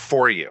or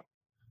for you.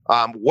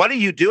 What are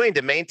you doing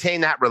to maintain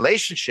that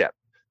relationship?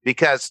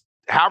 Because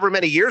however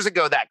many years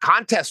ago that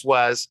contest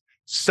was,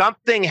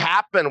 something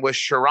happened with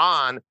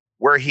Sharran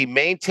where he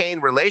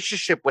maintained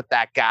relationship with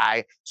that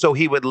guy. So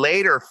he would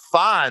later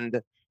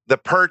fund the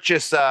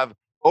purchase of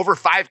over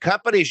 5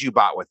 companies you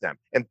bought with them,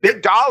 and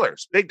big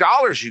dollars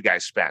you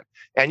guys spent,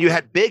 and you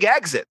had big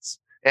exits.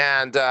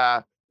 And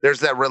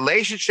there's that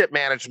relationship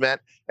management.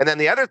 And then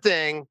the other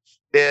thing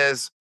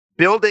is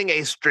building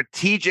a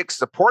strategic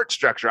support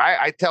structure.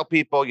 I tell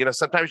people,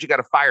 sometimes you got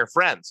to fire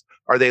friends.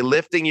 Are they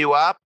lifting you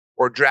up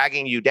or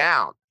dragging you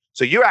down?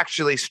 So you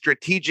actually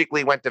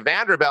strategically went to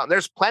Vanderbilt, and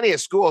there's plenty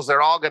of schools that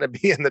are all going to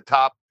be in the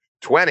top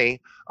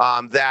 20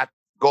 that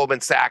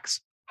Goldman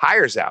Sachs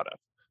hires out of.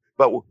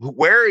 But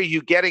where are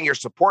you getting your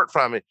support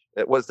from? It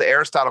was the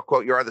Aristotle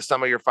quote, you are the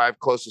sum of your 5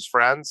 closest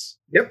friends.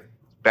 Yep.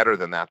 Better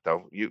than that,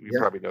 though. You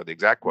probably know the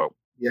exact quote.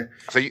 Yeah.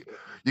 So you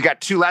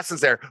got 2 lessons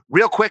there.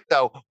 Real quick,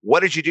 though, what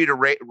did you do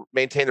to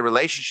maintain the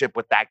relationship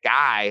with that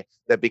guy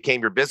that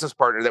became your business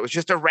partner that was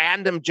just a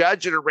random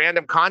judge at a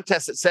random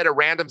contest that said a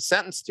random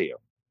sentence to you?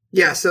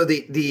 Yeah. So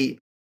the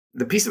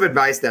piece of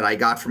advice that I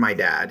got from my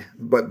dad,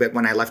 but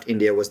when I left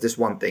India, was this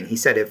one thing. He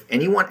said, if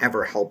anyone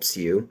ever helps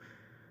you,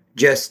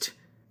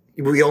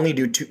 we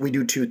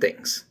do 2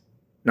 things.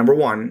 Number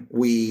one,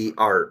 we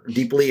are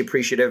deeply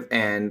appreciative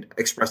and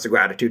express the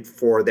gratitude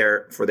for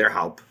their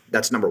help.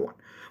 That's number one.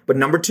 But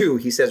number 2,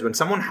 he says, when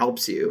someone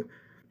helps you,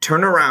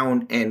 turn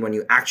around and when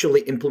you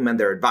actually implement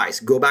their advice,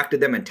 go back to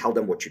them and tell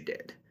them what you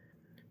did.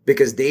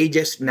 Because they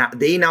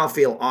now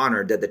feel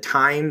honored that the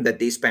time that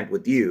they spent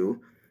with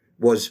you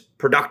was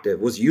productive,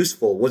 was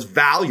useful, was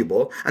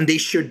valuable, and they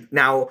should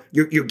now,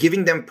 you're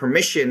giving them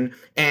permission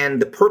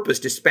and the purpose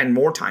to spend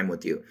more time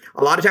with you.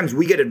 A lot of times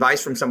we get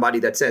advice from somebody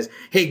that says,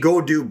 hey, go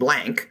do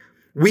blank.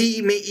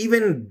 We may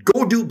even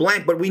go do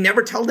blank, but we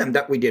never tell them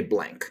that we did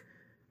blank.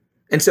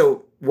 And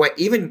so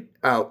even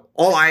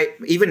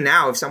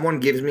now, if someone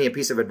gives me a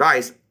piece of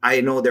advice, I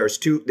know there's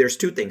two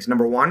things.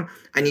 Number one,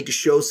 I need to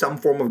show some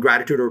form of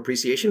gratitude or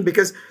appreciation,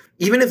 because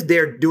even if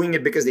they're doing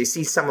it because they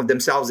see some of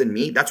themselves in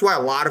me, that's why a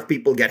lot of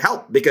people get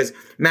help. Because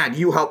Matt,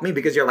 you help me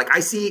because you're like, I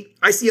see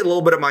a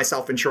little bit of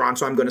myself in Sharran,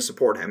 so I'm going to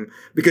support him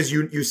because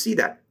you see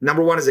that.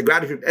 Number one is a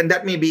gratitude, and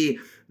that may be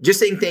just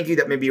saying thank you,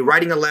 that may be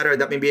writing a letter,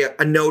 that may be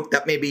a note,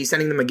 that may be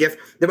sending them a gift,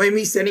 that may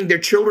be sending their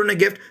children a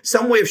gift,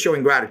 some way of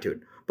showing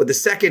gratitude. But the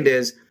second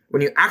is,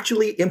 when you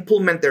actually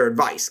implement their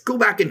advice, go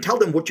back and tell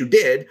them what you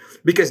did,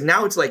 because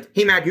now it's like,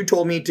 hey, Matt, you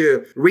told me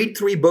to read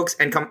 3 books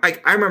and come. I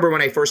remember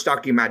when I first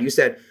talked to you, Matt, you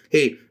said,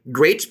 hey,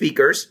 great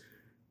speakers,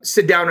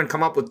 sit down and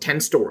come up with 10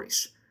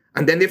 stories.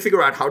 And then they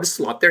figure out how to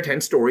slot their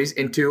 10 stories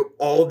into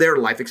all their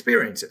life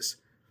experiences,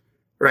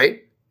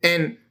 right?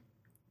 And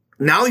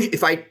now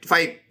if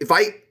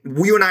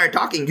you and I are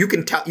talking, you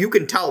can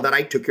tell that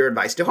I took your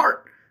advice to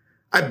heart.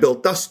 I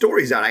built the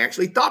stories out. I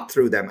actually thought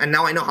through them. And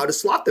now I know how to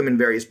slot them in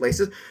various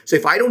places. So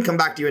if I don't come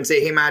back to you and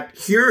say, hey, Matt,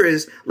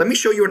 let me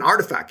show you an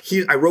artifact.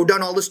 I wrote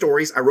down all the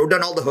stories. I wrote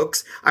down all the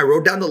hooks. I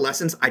wrote down the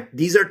lessons.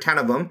 These are 10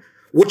 of them.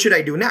 What should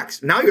I do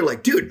next? Now you're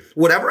like, dude,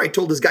 whatever I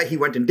told this guy, he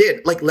went and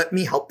did. Like, let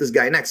me help this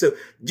guy next. So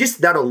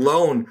just that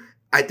alone,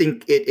 I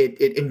think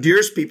it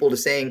endears people to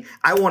saying,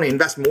 I want to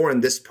invest more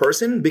in this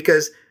person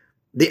because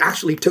they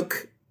actually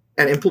took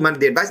and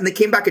implemented the advice. And they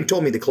came back and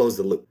told me to close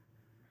the loop.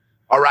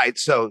 All right.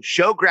 So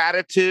show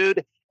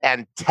gratitude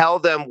and tell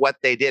them what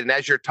they did. And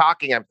as you're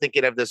talking, I'm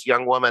thinking of this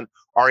young woman,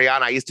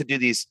 Ariana. I used to do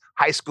these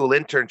high school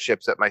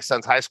internships at my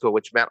son's high school,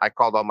 which meant I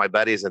called all my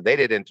buddies and they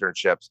did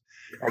internships.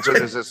 And so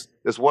there's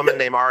this woman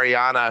named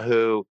Ariana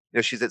who,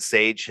 she's at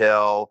Sage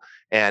Hill,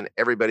 and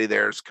everybody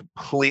there is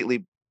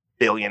completely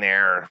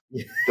billionaire.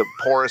 The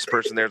poorest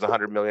person there is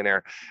 100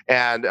 millionaire.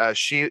 And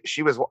she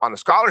was on a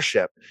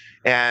scholarship,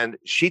 and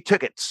she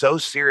took it so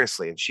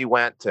seriously. And she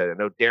went to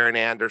Darren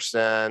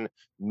Anderson,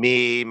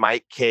 me,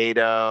 Mike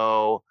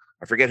Cato.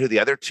 I forget who the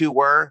other two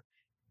were.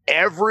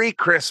 Every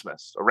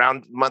Christmas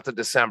around the month of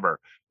December,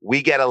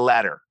 we get a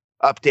letter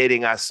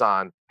updating us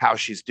on how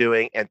she's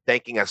doing and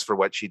thanking us for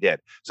what she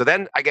did. So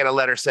then I get a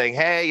letter saying,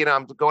 hey,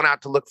 I'm going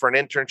out to look for an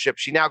internship.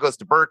 She now goes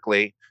to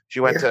Berkeley. She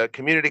went to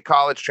community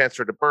college,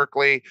 transferred to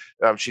Berkeley.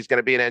 She's going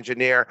to be an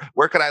engineer.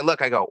 Where can I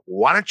look? I go,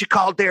 why don't you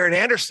call Darren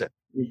Anderson?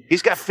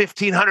 He's got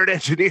 1,500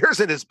 engineers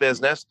in his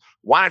business.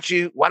 Why don't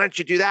you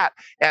do that?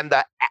 And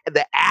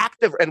the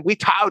act of, and we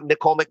taught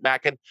Nicole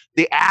McMacken,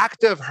 the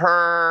act of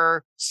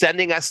her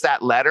sending us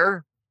that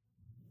letter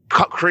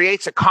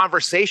creates a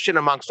conversation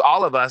amongst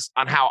all of us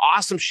on how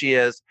awesome she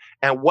is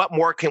and what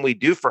more can we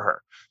do for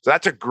her. So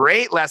that's a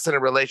great lesson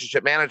in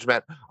relationship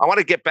management. I want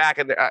to get back,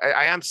 and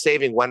I am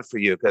saving one for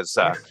you because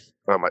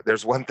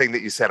there's one thing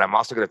that you said I'm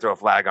also going to throw a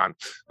flag on.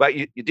 But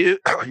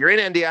you're in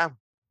India,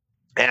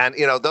 and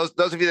those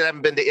of you that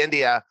haven't been to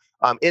India,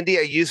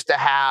 India used to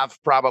have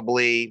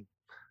probably,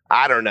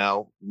 I don't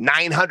know,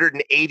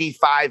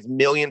 985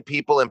 million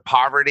people in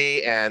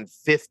poverty and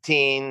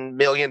 15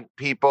 million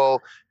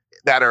people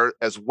that are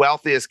as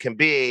wealthy as can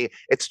be.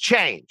 It's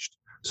changed.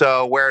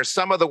 So where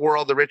some of the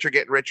world, the rich are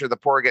getting richer, the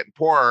poor are getting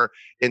poorer,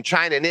 in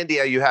China and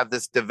India, you have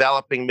this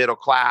developing middle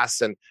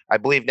class. And I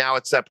believe now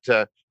it's up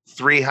to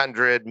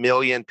 300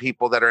 million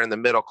people that are in the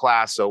middle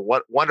class. So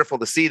what wonderful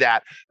to see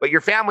that. But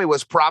your family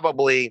was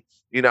probably,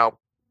 not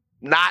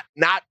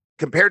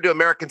compared to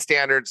American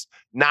standards,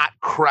 not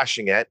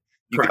crushing it.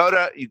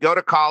 You go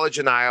to college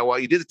in Iowa,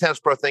 you do the Tennis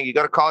Pro thing, you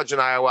go to college in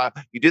Iowa,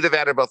 you do the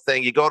Vanderbilt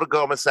thing, you go to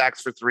Goldman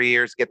Sachs for 3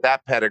 years, get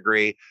that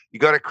pedigree. You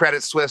go to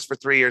Credit Suisse for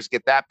 3 years,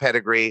 get that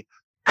pedigree.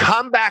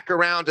 Come back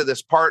around to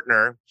this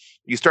partner.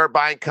 You start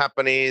buying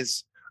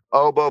companies,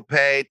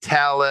 OboPay,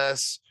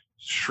 TELUS,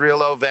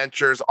 Shrilo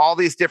Ventures, all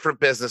these different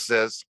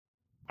businesses,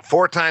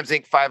 4 times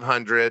Inc.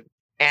 500.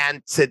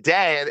 And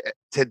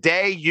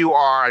today you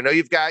are, I know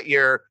you've got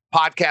your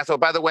podcast. Oh,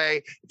 by the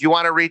way, if you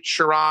want to reach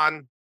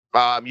Sharran,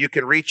 you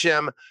can reach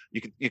him.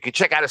 You can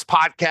check out his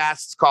podcast.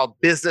 It's called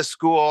Business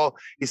School.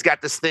 He's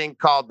got this thing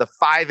called the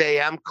 5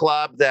 a.m.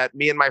 Club that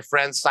me and my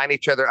friends sign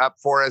each other up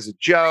for as a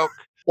joke.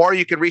 Or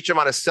you can reach him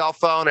on a cell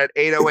phone at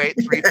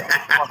 808-3.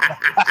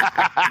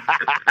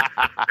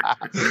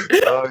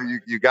 Oh,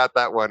 you got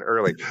that one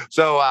early.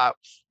 So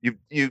you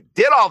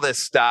did all this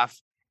stuff.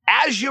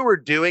 As you were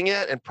doing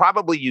it, and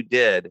probably you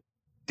did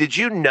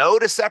you know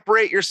to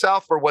separate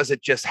yourself, or was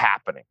it just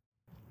happening?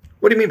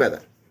 What do you mean by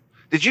that?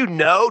 Did you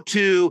know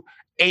to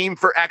aim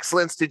for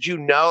excellence? Did you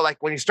know, like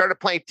when you started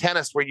playing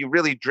tennis, were you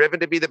really driven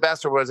to be the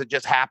best, or was it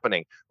just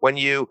happening? When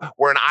you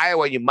were in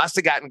Iowa, you must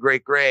have gotten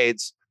great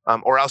grades,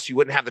 or else you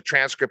wouldn't have the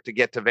transcript to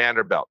get to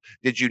Vanderbilt.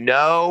 Did you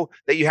know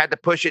that you had to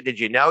push it? Did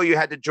you know you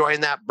had to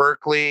join that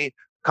Berkeley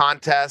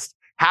contest?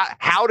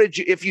 How did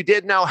you, if you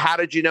did know, how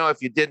did you know?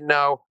 If you didn't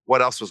know,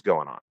 what else was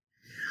going on?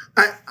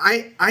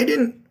 I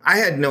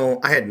had no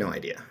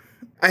idea.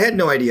 I had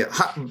no idea.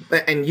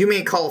 And you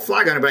may call a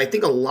flag on it, but I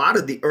think a lot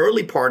of the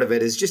early part of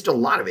it is just a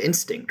lot of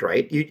instinct,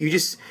 right?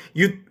 Here's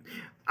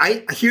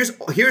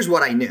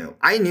what I knew.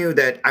 I knew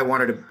that I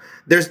wanted to,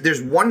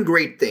 there's one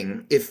great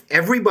thing. If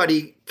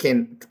everybody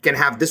can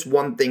have this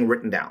one thing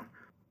written down,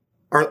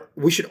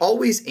 we should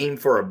always aim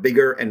for a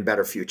bigger and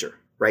better future,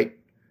 right?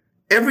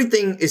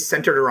 Everything is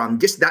centered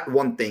around just that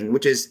one thing,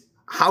 which is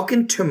how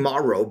can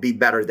tomorrow be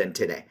better than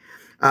today?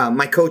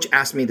 My coach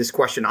asks me this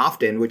question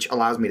often, which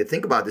allows me to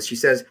think about this. She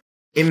says,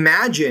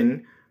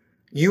 imagine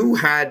you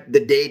had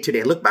the day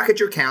today. Look back at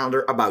your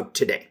calendar about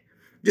today.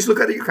 Just look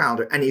at your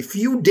calendar. And if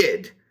you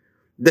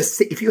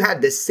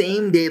had the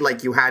same day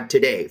like you had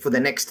today for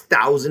the next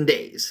 1,000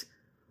 days,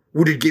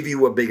 would it give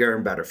you a bigger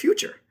and better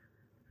future?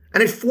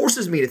 And it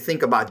forces me to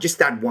think about just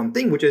that one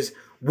thing, which is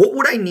what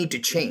would I need to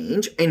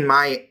change in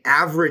my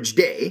average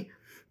day?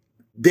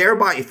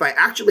 Thereby, if I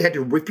actually had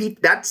to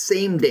repeat that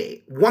same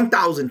day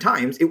 1,000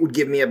 times, it would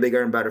give me a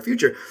bigger and better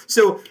future.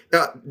 So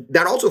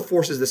that also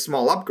forces the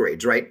small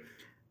upgrades, right?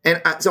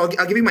 And so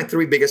I'll give you my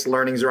 3 biggest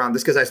learnings around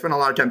this because I spent a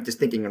lot of time just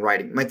thinking and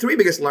writing. My 3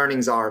 biggest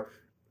learnings are,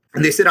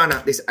 and they sit on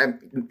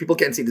people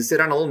can't see, they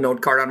sit on a little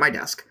note card on my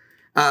desk.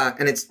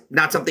 And it's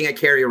not something I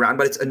carry around,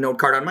 but it's a note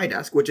card on my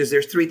desk, which is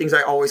there's 3 things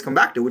I always come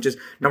back to, which is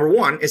number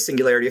 1 is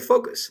singularity of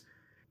focus.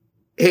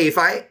 Hey,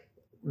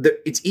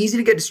 it's easy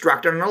to get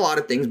distracted on a lot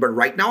of things, but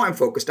right now I'm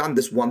focused on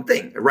this one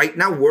thing. Right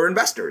now we're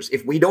investors.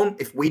 If we don't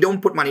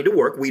put money to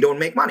work, we don't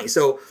make money.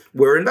 So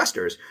we're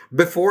investors.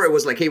 Before it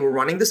was like, hey, we're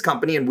running this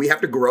company and we have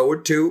to grow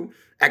it to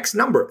X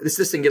number. This is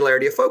the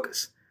singularity of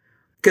focus.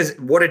 Because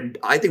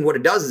I think what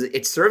it does is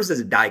it serves as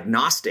a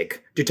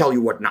diagnostic to tell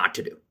you what not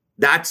to do.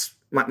 That's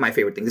my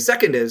favorite thing. The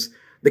second is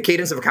the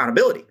cadence of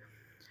accountability.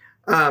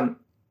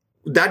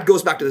 that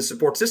goes back to the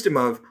support system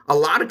of a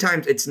lot of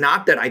times it's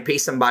not that I pay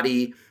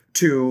somebody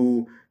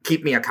to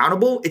keep me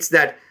accountable. It's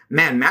that,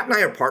 man, Matt and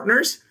I are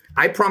partners.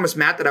 I promised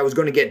Matt that I was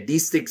going to get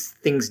these 6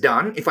 things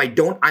done. If I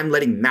don't, I'm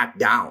letting Matt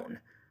down.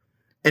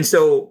 And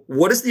so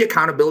what is the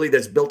accountability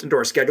that's built into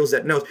our schedules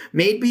that knows?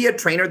 Maybe a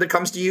trainer that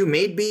comes to you,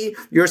 maybe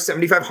your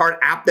 75 Hard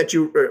app that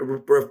you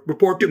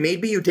report to,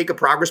 maybe you take a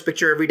progress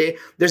picture every day.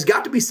 There's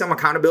got to be some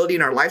accountability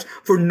in our lives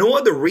for no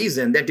other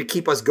reason than to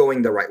keep us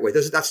going the right way.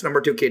 That's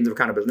number 2 cadence of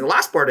accountability. And the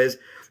last part is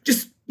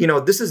just,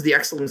 this is the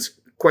excellence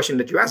question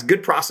that you asked.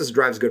 Good process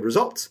drives good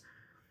results.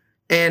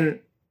 And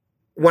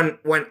when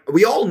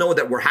we all know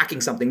that we're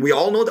hacking something, we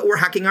all know that we're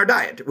hacking our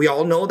diet. We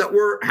all know that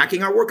we're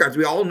hacking our workouts.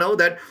 We all know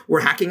that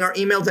we're hacking our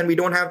emails and we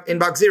don't have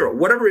inbox zero,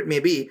 whatever it may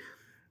be.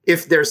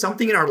 If there's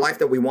something in our life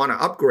that we want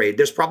to upgrade,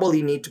 there's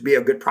probably need to be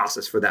a good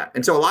process for that.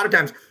 And so a lot of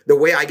times the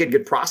way I get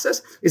good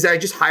process is that I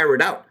just hire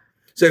it out.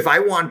 So if I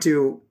want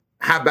to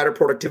have better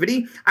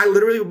productivity, I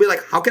literally will be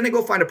like, how can I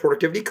go find a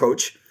productivity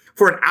coach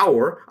for an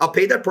hour? I'll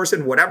pay that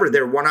person whatever,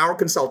 their 1 hour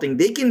consulting.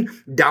 They can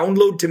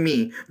download to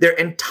me their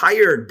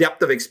entire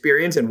depth of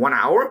experience in 1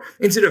 hour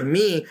instead of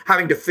me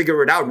having to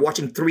figure it out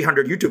watching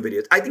 300 YouTube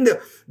videos. I think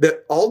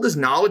that all this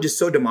knowledge is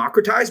so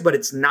democratized, but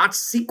it's not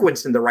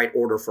sequenced in the right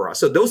order for us.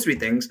 So those 3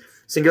 things,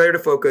 singularity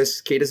of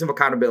focus, cadence of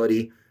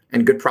accountability,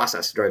 and good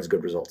process drives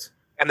good results.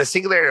 And the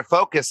singularity of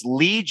focus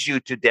leads you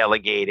to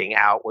delegating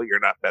out what you're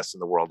not best in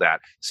the world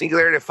at.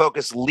 Singularity of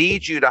focus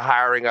leads you to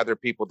hiring other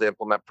people to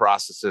implement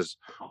processes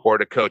or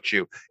to coach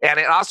you. And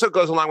it also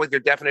goes along with your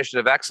definition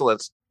of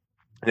excellence.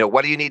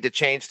 What do you need to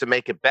change to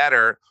make it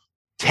better?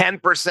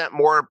 10%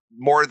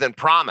 more than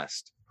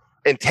promised.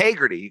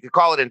 Integrity. You could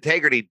call it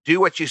integrity. Do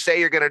what you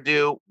say you're going to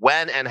do,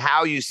 when and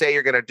how you say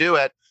you're going to do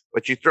it,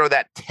 but you throw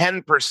that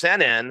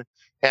 10% in,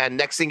 and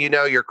next thing you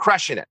know, you're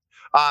crushing it.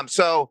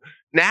 So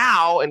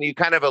now, and you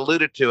kind of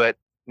alluded to it,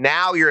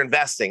 now you're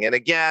investing. And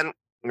again,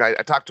 I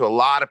talk to a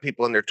lot of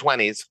people in their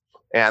 20s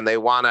and they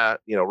want to,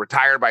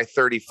 retire by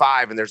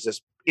 35. And there's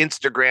this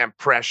Instagram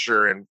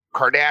pressure and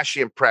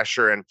Kardashian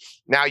pressure. And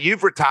now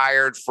you've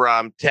retired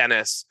from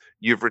tennis.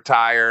 You've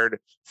retired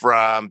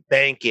from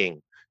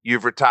banking.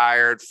 You've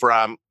retired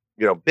from,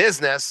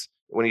 business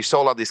when you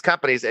sold all these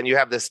companies, and you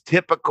have this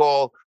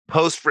typical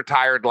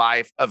post-retired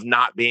life of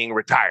not being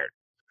retired.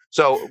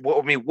 So,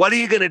 what are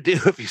you going to do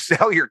if you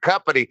sell your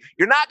company?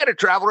 You're not going to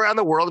travel around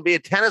the world and be a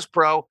tennis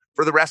pro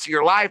for the rest of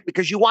your life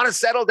because you want to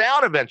settle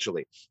down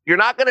eventually. You're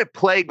not going to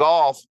play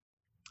golf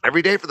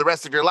every day for the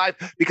rest of your life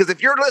because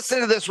if you're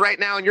listening to this right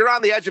now and you're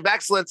on the edge of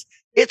excellence,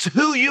 it's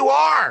who you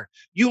are.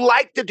 You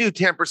like to do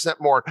 10%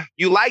 more.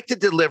 You like to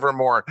deliver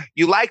more.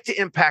 You like to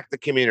impact the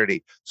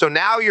community. So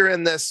now you're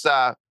in this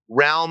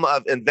realm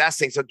of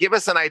investing. So give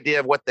us an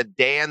idea of what the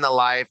day in the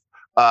life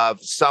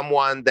of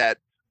someone that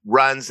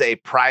runs a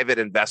private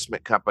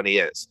investment company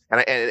is.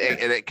 And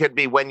it could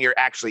be when you're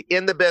actually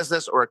in the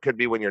business, or it could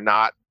be when you're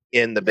not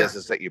in the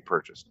business that you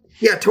purchased.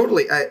 Yeah,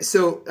 totally.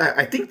 So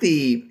I think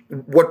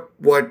what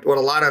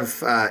a lot of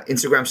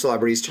Instagram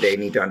celebrities today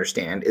need to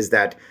understand is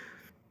that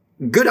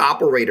good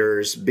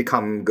operators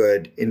become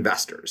good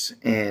investors.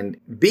 And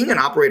being an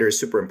operator is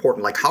super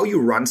important. Like how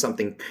you run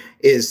something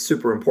is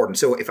super important.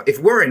 So if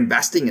we're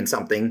investing in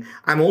something,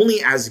 I'm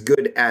only as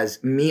good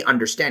as me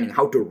understanding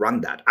how to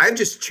run that. I've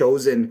just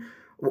chosen,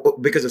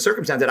 because of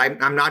circumstance, that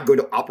I'm not going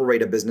to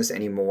operate a business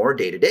anymore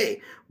day to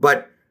day,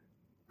 but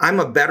I'm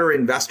a better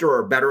investor or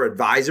a better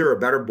advisor or a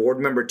better board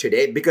member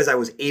today because I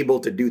was able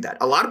to do that.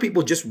 A lot of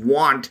people just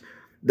want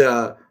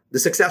the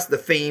success, the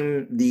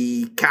fame,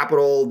 the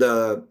capital,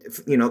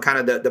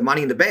 the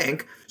money in the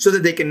bank so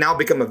that they can now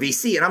become a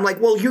VC. And I'm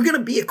like, well, you're going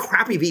to be a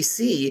crappy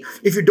VC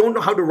if you don't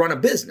know how to run a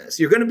business.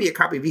 You're going to be a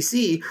crappy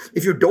VC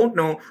if you don't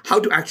know how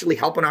to actually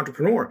help an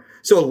entrepreneur.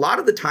 So a lot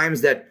of the times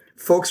that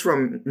folks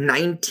from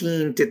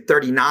 19 to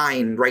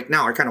 39 right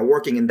now are kind of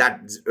working in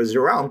that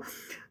realm,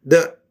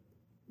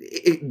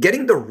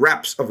 getting the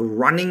reps of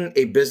running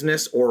a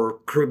business or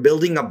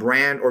building a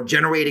brand or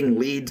generating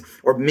leads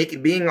or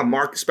being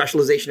a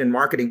specialization in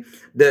marketing,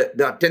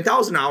 the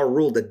 10,000 hour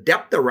rule, the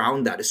depth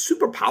around that is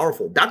super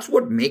powerful. That's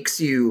what gives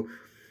you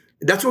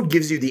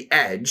the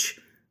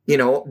edge,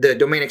 the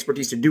domain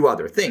expertise to do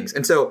other things.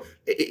 And so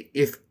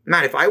if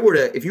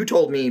you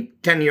told me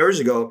 10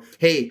 years ago,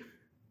 hey,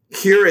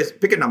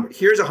 pick a number,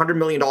 here's $100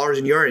 million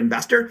and you're an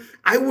investor,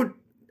 I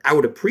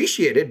would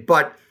appreciate it,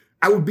 but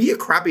I would be a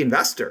crappy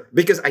investor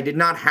because I did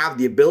not have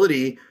the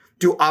ability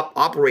to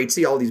operate,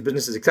 see all these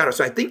businesses, et cetera.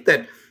 So I think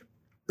that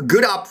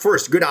good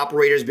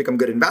operators become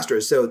good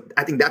investors. So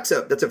I think that's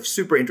a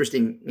super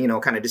interesting,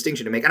 kind of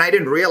distinction to make. And I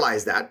didn't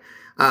realize that,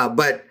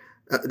 but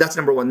that's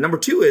number one. Number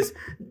two is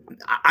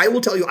I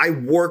will tell you, I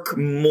work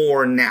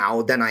more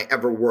now than I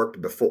ever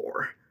worked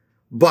before,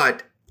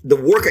 but the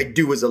work I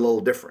do is a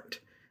little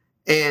different.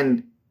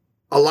 And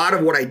a lot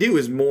of what I do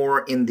is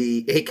more in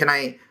the, hey, can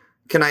I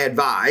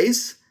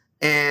advise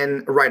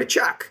and write a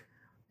check?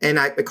 And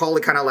I call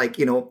it kind of like,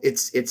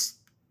 it's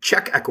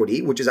check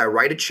equity, which is I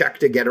write a check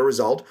to get a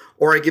result,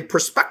 or I give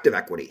perspective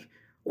equity,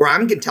 Or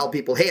I'm going to tell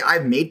people, hey,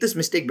 I've made this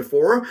mistake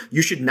before.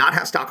 You should not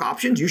have stock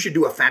options. You should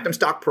do a phantom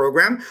stock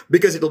program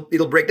because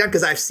it'll break down,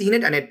 because I've seen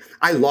it and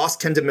I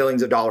lost tens of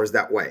millions of dollars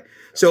that way.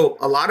 So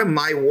a lot of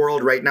my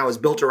world right now is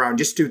built around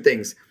just two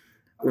things.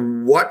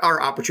 What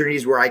are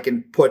opportunities where I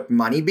can put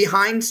money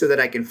behind so that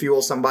I can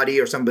fuel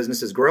somebody or some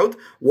business's growth?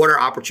 What are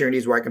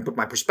opportunities where I can put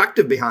my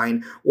perspective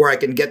behind, where I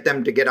can get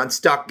them to get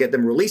unstuck, get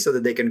them released so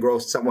that they can grow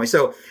some way?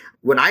 So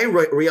when I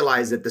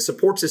realized that the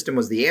support system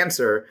was the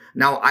answer,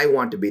 now I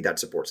want to be that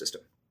support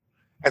system.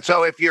 And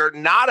so if you're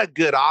not a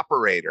good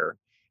operator,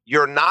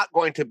 you're not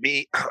going to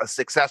be a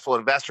successful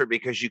investor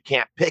because you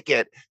can't pick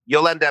it.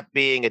 You'll end up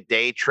being a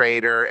day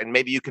trader, and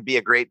maybe you could be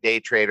a great day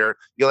trader.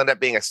 You'll end up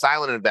being a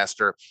silent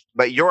investor,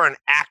 but you're an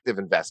active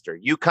investor.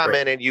 You come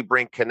in and you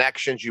bring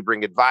connections, you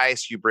bring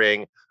advice, you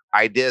bring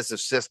ideas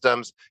of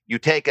systems. You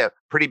take a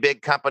pretty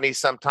big company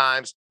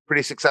sometimes,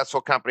 pretty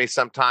successful company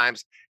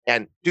sometimes,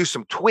 and do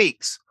some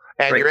tweaks.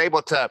 And you're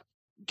able to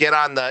get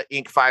on the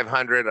Inc.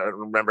 500. I don't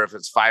remember if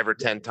it's 5 or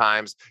 10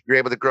 times. You're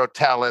able to grow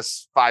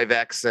TELUS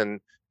 5x in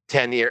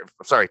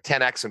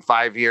 10x in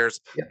 5 years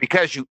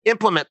because you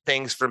implement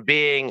things from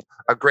being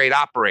a great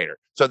operator.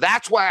 So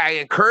that's why I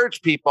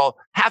encourage people,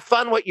 have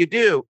fun with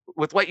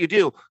what you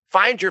do.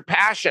 Find your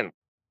passion.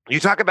 You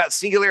talk about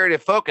singularity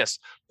of focus.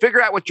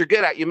 Figure out what you're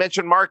good at. You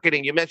mentioned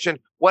marketing. You mentioned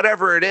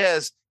whatever it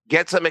is.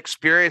 Get some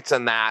experience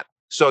in that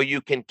so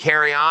you can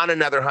carry on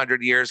another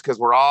 100 years, because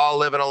we're all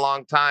living a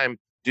long time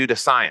due to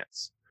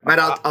science. Matt,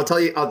 I'll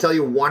tell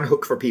you one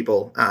hook for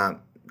people.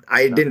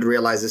 I didn't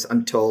realize this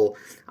until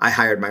I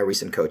hired my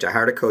recent coach. I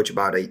hired a coach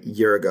about a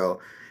year ago,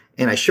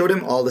 and I showed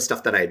him all the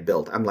stuff that I had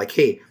built. I'm like,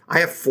 hey, I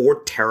have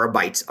 4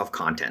 terabytes of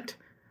content.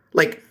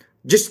 Like,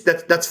 just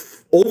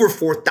that's over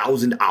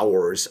 4,000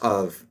 hours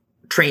of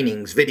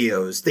trainings,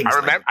 videos, things.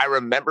 I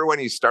remember when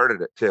you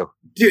started it too.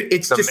 Dude,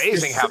 it's just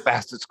amazing how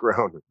fast it's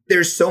grown.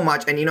 There's so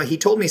much. And, he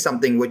told me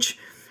something which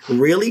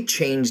really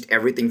changed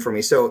everything for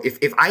me. So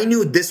if I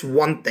knew this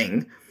one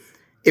thing,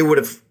 it would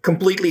have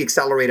completely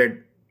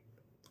accelerated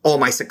all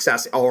my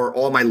success or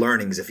all my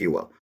learnings, if you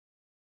will.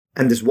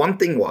 And this one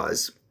thing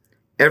was,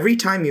 every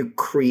time you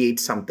create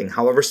something,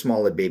 however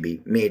small it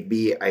may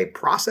be a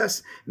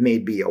process, may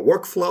it be a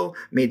workflow,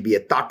 may it be a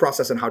thought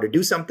process on how to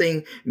do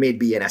something, may it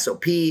be an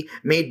SOP,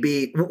 may it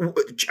be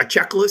a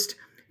checklist,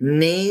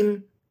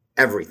 name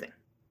everything.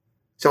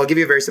 So I'll give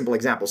you a very simple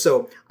example.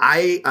 So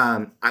we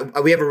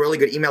have a really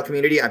good email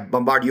community. I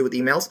bombard you with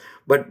emails,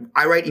 but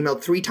I write email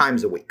 3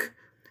 times a week.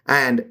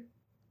 And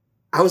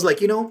I was like,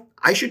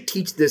 I should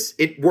teach this.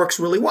 It works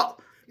really well.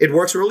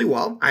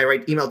 I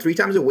write email 3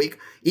 times a week.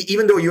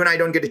 Even though you and I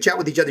don't get to chat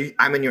with each other,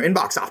 I'm in your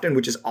inbox often,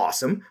 which is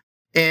awesome.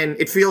 And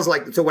it feels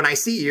like, so when I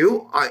see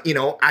you,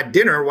 at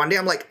dinner one day,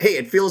 I'm like, hey,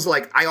 it feels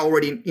like I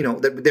already,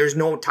 that there's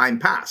no time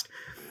passed.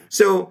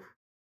 So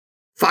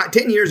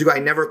 10 years ago, I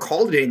never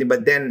called it anything,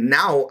 but then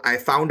now I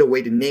found a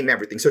way to name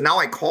everything. So now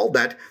I call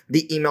that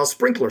the email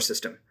sprinkler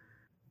system.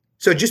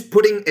 So just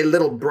putting a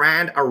little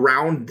brand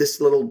around this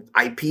little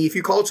IP, if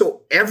you call it.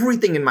 So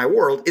everything in my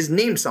world is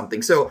named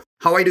something. So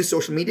how I do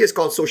social media is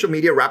called Social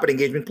Media Rapid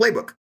Engagement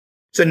Playbook.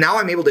 So now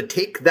I'm able to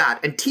take that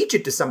and teach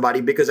it to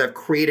somebody because I've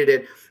created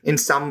it in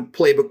some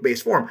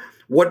playbook-based form.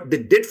 What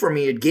it did for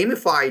me, it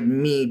gamified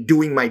me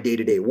doing my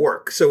day-to-day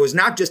work. So it was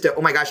not just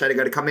oh my gosh, I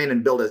got to come in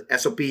and build a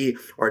SOP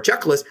or a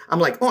checklist. I'm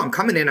like, I'm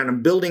coming in and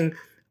I'm building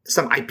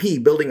some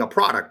IP, building a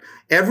product.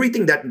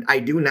 Everything that I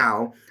do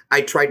now,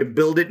 I try to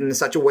build it in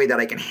such a way that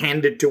I can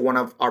hand it to one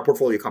of our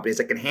portfolio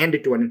companies. I can hand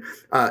it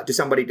to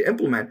somebody to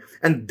implement.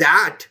 And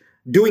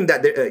doing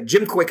that,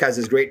 Jim Quick has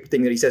this great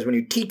thing that he says, when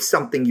you teach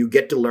something, you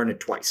get to learn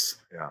it twice.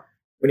 Yeah.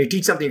 When you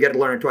teach something, you get to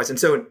learn it twice. And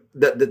so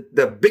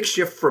the big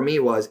shift for me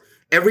was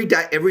every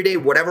day,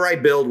 whatever I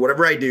build,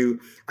 whatever I do,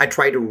 I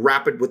try to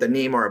wrap it with a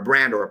name or a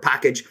brand or a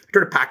package. I try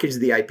to package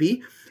the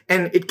IP.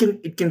 And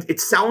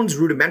it sounds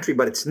rudimentary,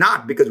 but it's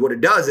not, because what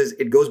it does is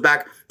it goes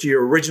back to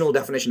your original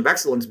definition of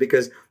excellence,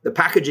 because the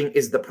packaging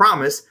is the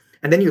promise.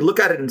 And then you look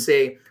at it and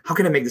say, how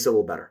can I make this a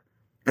little better?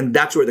 And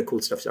that's where the cool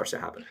stuff starts to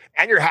happen.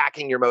 And you're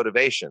hacking your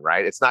motivation,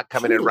 right? It's not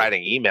coming in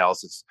writing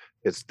emails.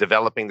 It's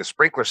developing the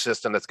sprinkler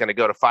system that's going to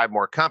go to 5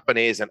 more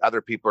companies and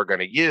other people are going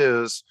to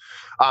use.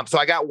 So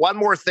I got one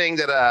more thing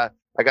that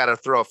I got to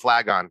throw a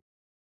flag on.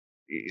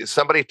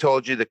 Somebody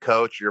told you, the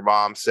coach, your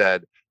mom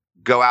said,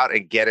 go out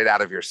and get it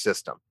out of your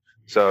system.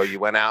 So you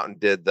went out and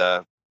did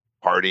the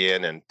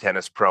partying and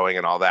tennis proing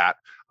and all that,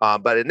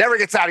 but it never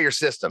gets out of your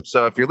system.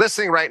 So if you're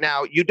listening right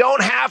now, you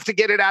don't have to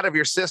get it out of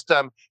your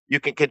system. You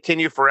can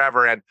continue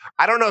forever. And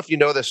I don't know if you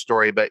know this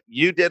story, but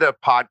you did a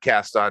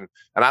podcast on,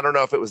 and I don't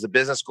know if it was the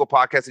business school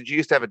podcast. Did you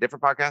used to have a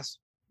different podcast?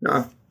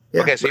 No.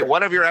 Yeah, okay, so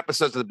one of your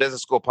episodes of the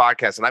business school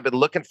podcast, and I've been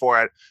looking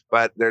for it,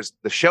 but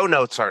the show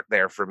notes aren't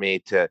there for me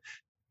to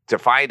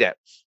find it.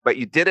 But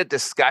you did a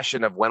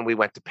discussion of when we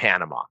went to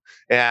Panama.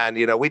 And,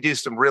 we do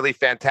some really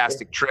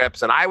fantastic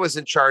trips. And I was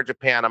in charge of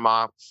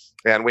Panama.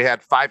 And we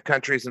had 5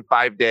 countries in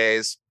 5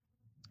 days.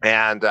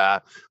 And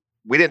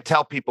we didn't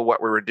tell people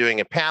what we were doing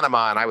in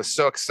Panama. And I was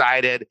so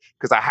excited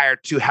because I hired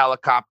 2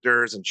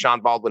 helicopters and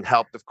Sean Baldwin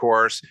helped, of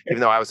course,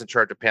 even though I was in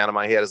charge of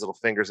Panama. He had his little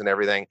fingers and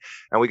everything.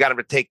 And we got him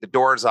to take the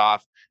doors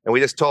off. And we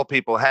just told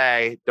people,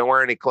 hey, don't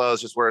wear any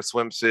clothes, just wear a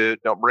swimsuit.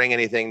 Don't bring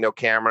anything, no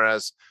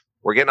cameras.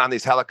 We're getting on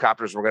these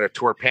helicopters. We're going to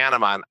tour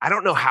Panama. And I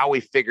don't know how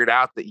we figured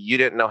out that you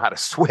didn't know how to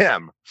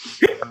swim.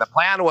 And the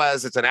plan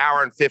was it's an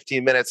hour and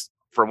 15 minutes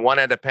from one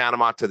end of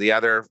Panama to the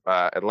other,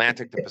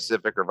 Atlantic to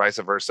Pacific or vice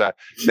versa.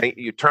 Then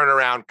you turn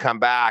around, come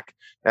back,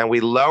 and we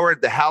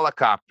lowered the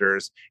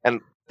helicopters. And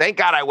thank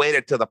God I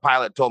waited till the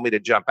pilot told me to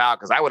jump out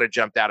because I would have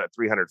jumped out at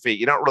 300 feet.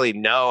 You don't really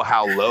know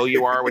how low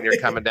you are when you're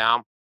coming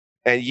down.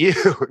 And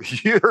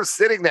you're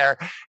sitting there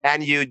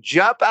and you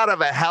jump out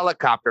of a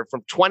helicopter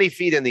from 20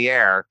 feet in the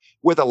air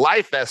with a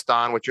life vest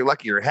on, which you're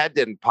lucky your head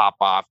didn't pop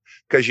off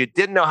because you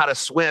didn't know how to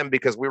swim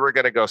because we were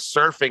going to go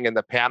surfing in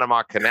the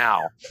Panama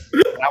Canal.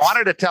 And I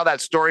wanted to tell that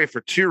story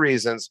for 2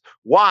 reasons.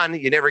 1,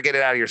 you never get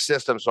it out of your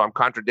system, so I'm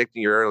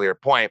contradicting your earlier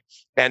point.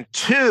 And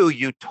 2,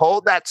 you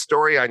told that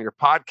story on your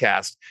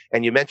podcast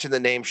and you mentioned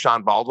the name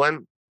Sean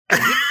Baldwin.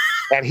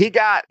 And he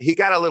got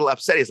a little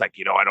upset. He's like,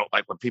 I don't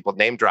like when people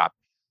name drop.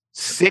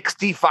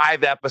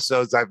 65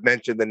 episodes I've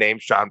mentioned the name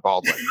Sean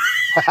Baldwin.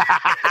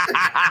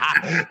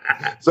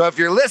 So if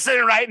you're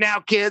listening right now,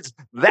 kids,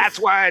 that's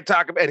why I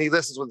talk about, and he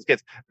listens with his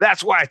kids.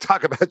 That's why I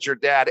talk about your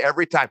dad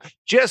every time,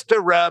 just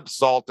to rub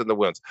salt in the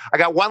wounds. I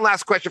got one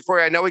last question for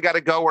you. I know we got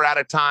to go. We're out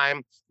of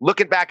time.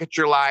 Looking back at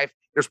your life,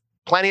 there's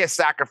plenty of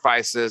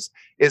sacrifices.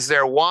 Is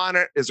there one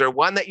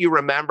that you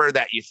remember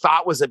that you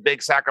thought was a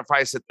big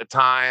sacrifice at the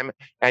time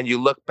and you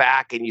look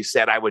back and you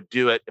said, I would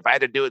do it. If I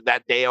had to do it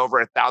that day over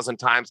 1,000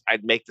 times,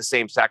 I'd make the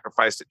same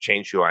sacrifice to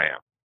change who I am?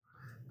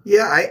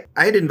 Yeah,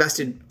 I had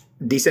invested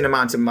decent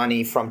amounts of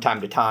money from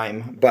time to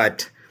time,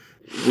 but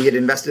we had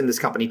invested in this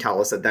company,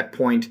 Telus. At that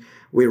point,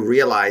 we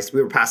realized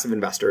we were passive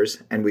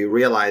investors, and we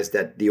realized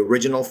that the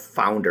original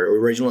founder,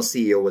 original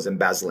CEO was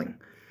embezzling.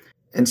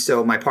 And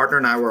so my partner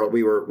and I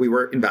we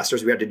were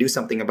investors. We had to do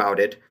something about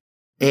it.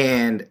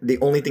 And the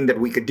only thing that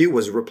we could do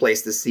was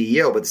replace the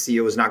CEO, but the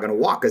CEO was not going to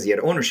walk because he had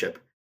ownership.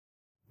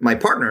 My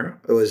partner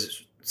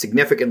was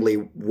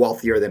significantly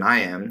wealthier than I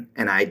am,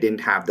 and I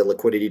didn't have the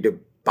liquidity to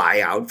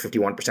buy out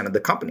 51% of the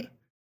company.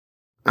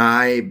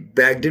 I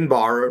begged and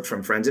borrowed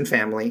from friends and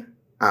family.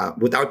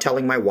 Without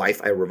telling my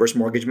wife, I reverse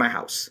mortgaged my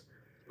house.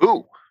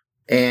 Ooh.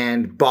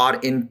 And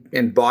bought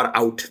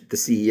out the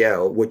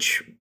CEO,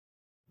 which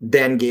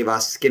then gave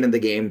us skin in the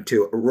game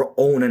to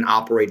own and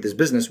operate this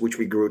business, which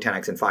we grew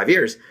 10x in 5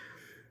 years.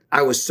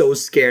 I was so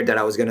scared that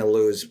I was going to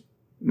lose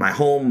my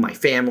home, my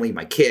family,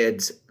 my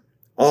kids,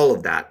 all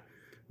of that.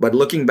 But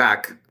looking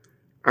back,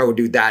 I would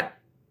do that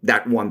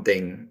one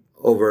thing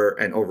over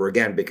and over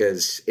again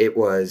because it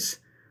was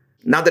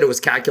not that it was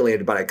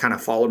calculated, but I kind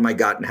of followed my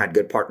gut and had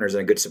good partners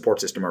and a good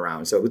support system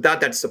around. So without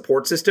that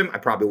support system, I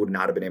probably would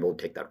not have been able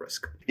to take that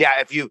risk.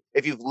 Yeah, if you've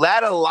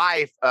led a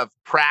life of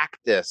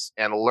practice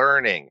and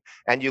learning,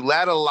 and you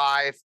led a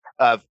life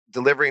of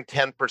delivering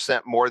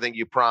 10% more than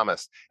you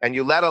promised, and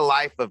you led a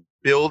life of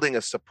building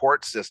a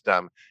support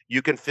system,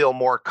 you can feel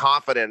more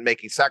confident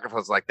making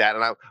sacrifices like that.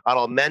 And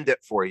I'll amend it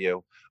for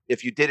you.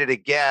 If you did it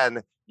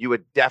again, you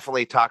would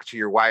definitely talk to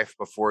your wife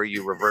before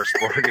you reverse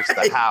mortgage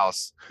the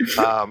house.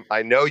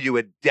 I know you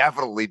would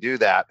definitely do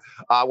that.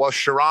 Well,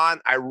 Sharran,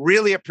 I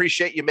really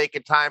appreciate you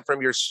making time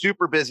from your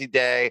super busy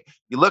day.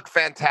 You look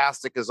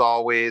fantastic as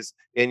always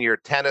in your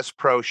Tennis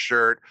Pro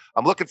shirt.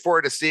 I'm looking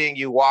forward to seeing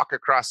you walk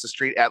across the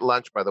street at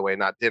lunch, by the way,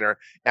 not dinner.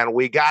 And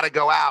we got to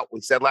go out.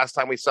 We said last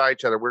time we saw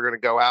each other, we're going to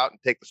go out and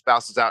take the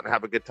spouses out and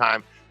have a good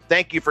time.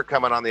 Thank you for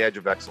coming on The Edge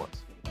of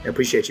Excellence. I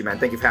appreciate you, man.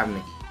 Thank you for having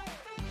me.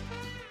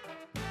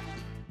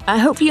 I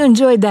hope you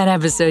enjoyed that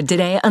episode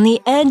today on the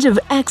Edge of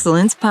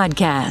Excellence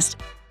podcast.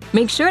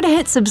 Make sure to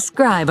hit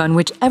subscribe on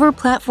whichever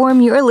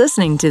platform you're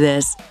listening to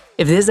this.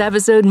 If this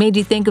episode made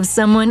you think of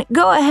someone,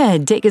 go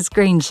ahead, take a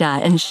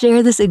screenshot and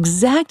share this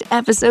exact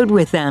episode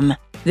with them.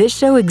 This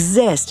show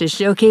exists to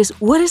showcase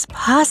what is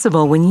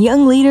possible when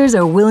young leaders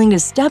are willing to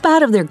step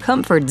out of their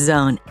comfort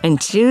zone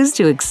and choose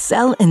to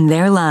excel in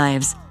their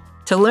lives.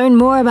 To learn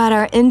more about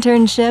our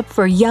internship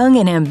for young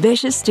and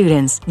ambitious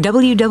students,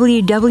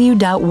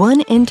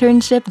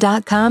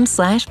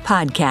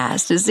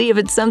 www.oneinternship.com/podcast to see if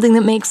it's something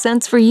that makes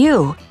sense for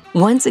you.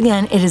 Once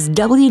again, it is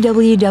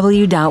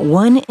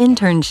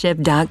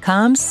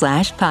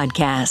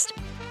www.oneinternship.com/podcast.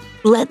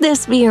 Let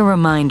this be a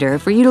reminder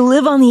for you to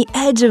live on the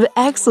edge of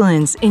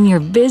excellence in your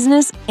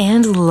business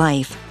and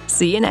life.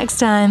 See you next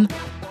time.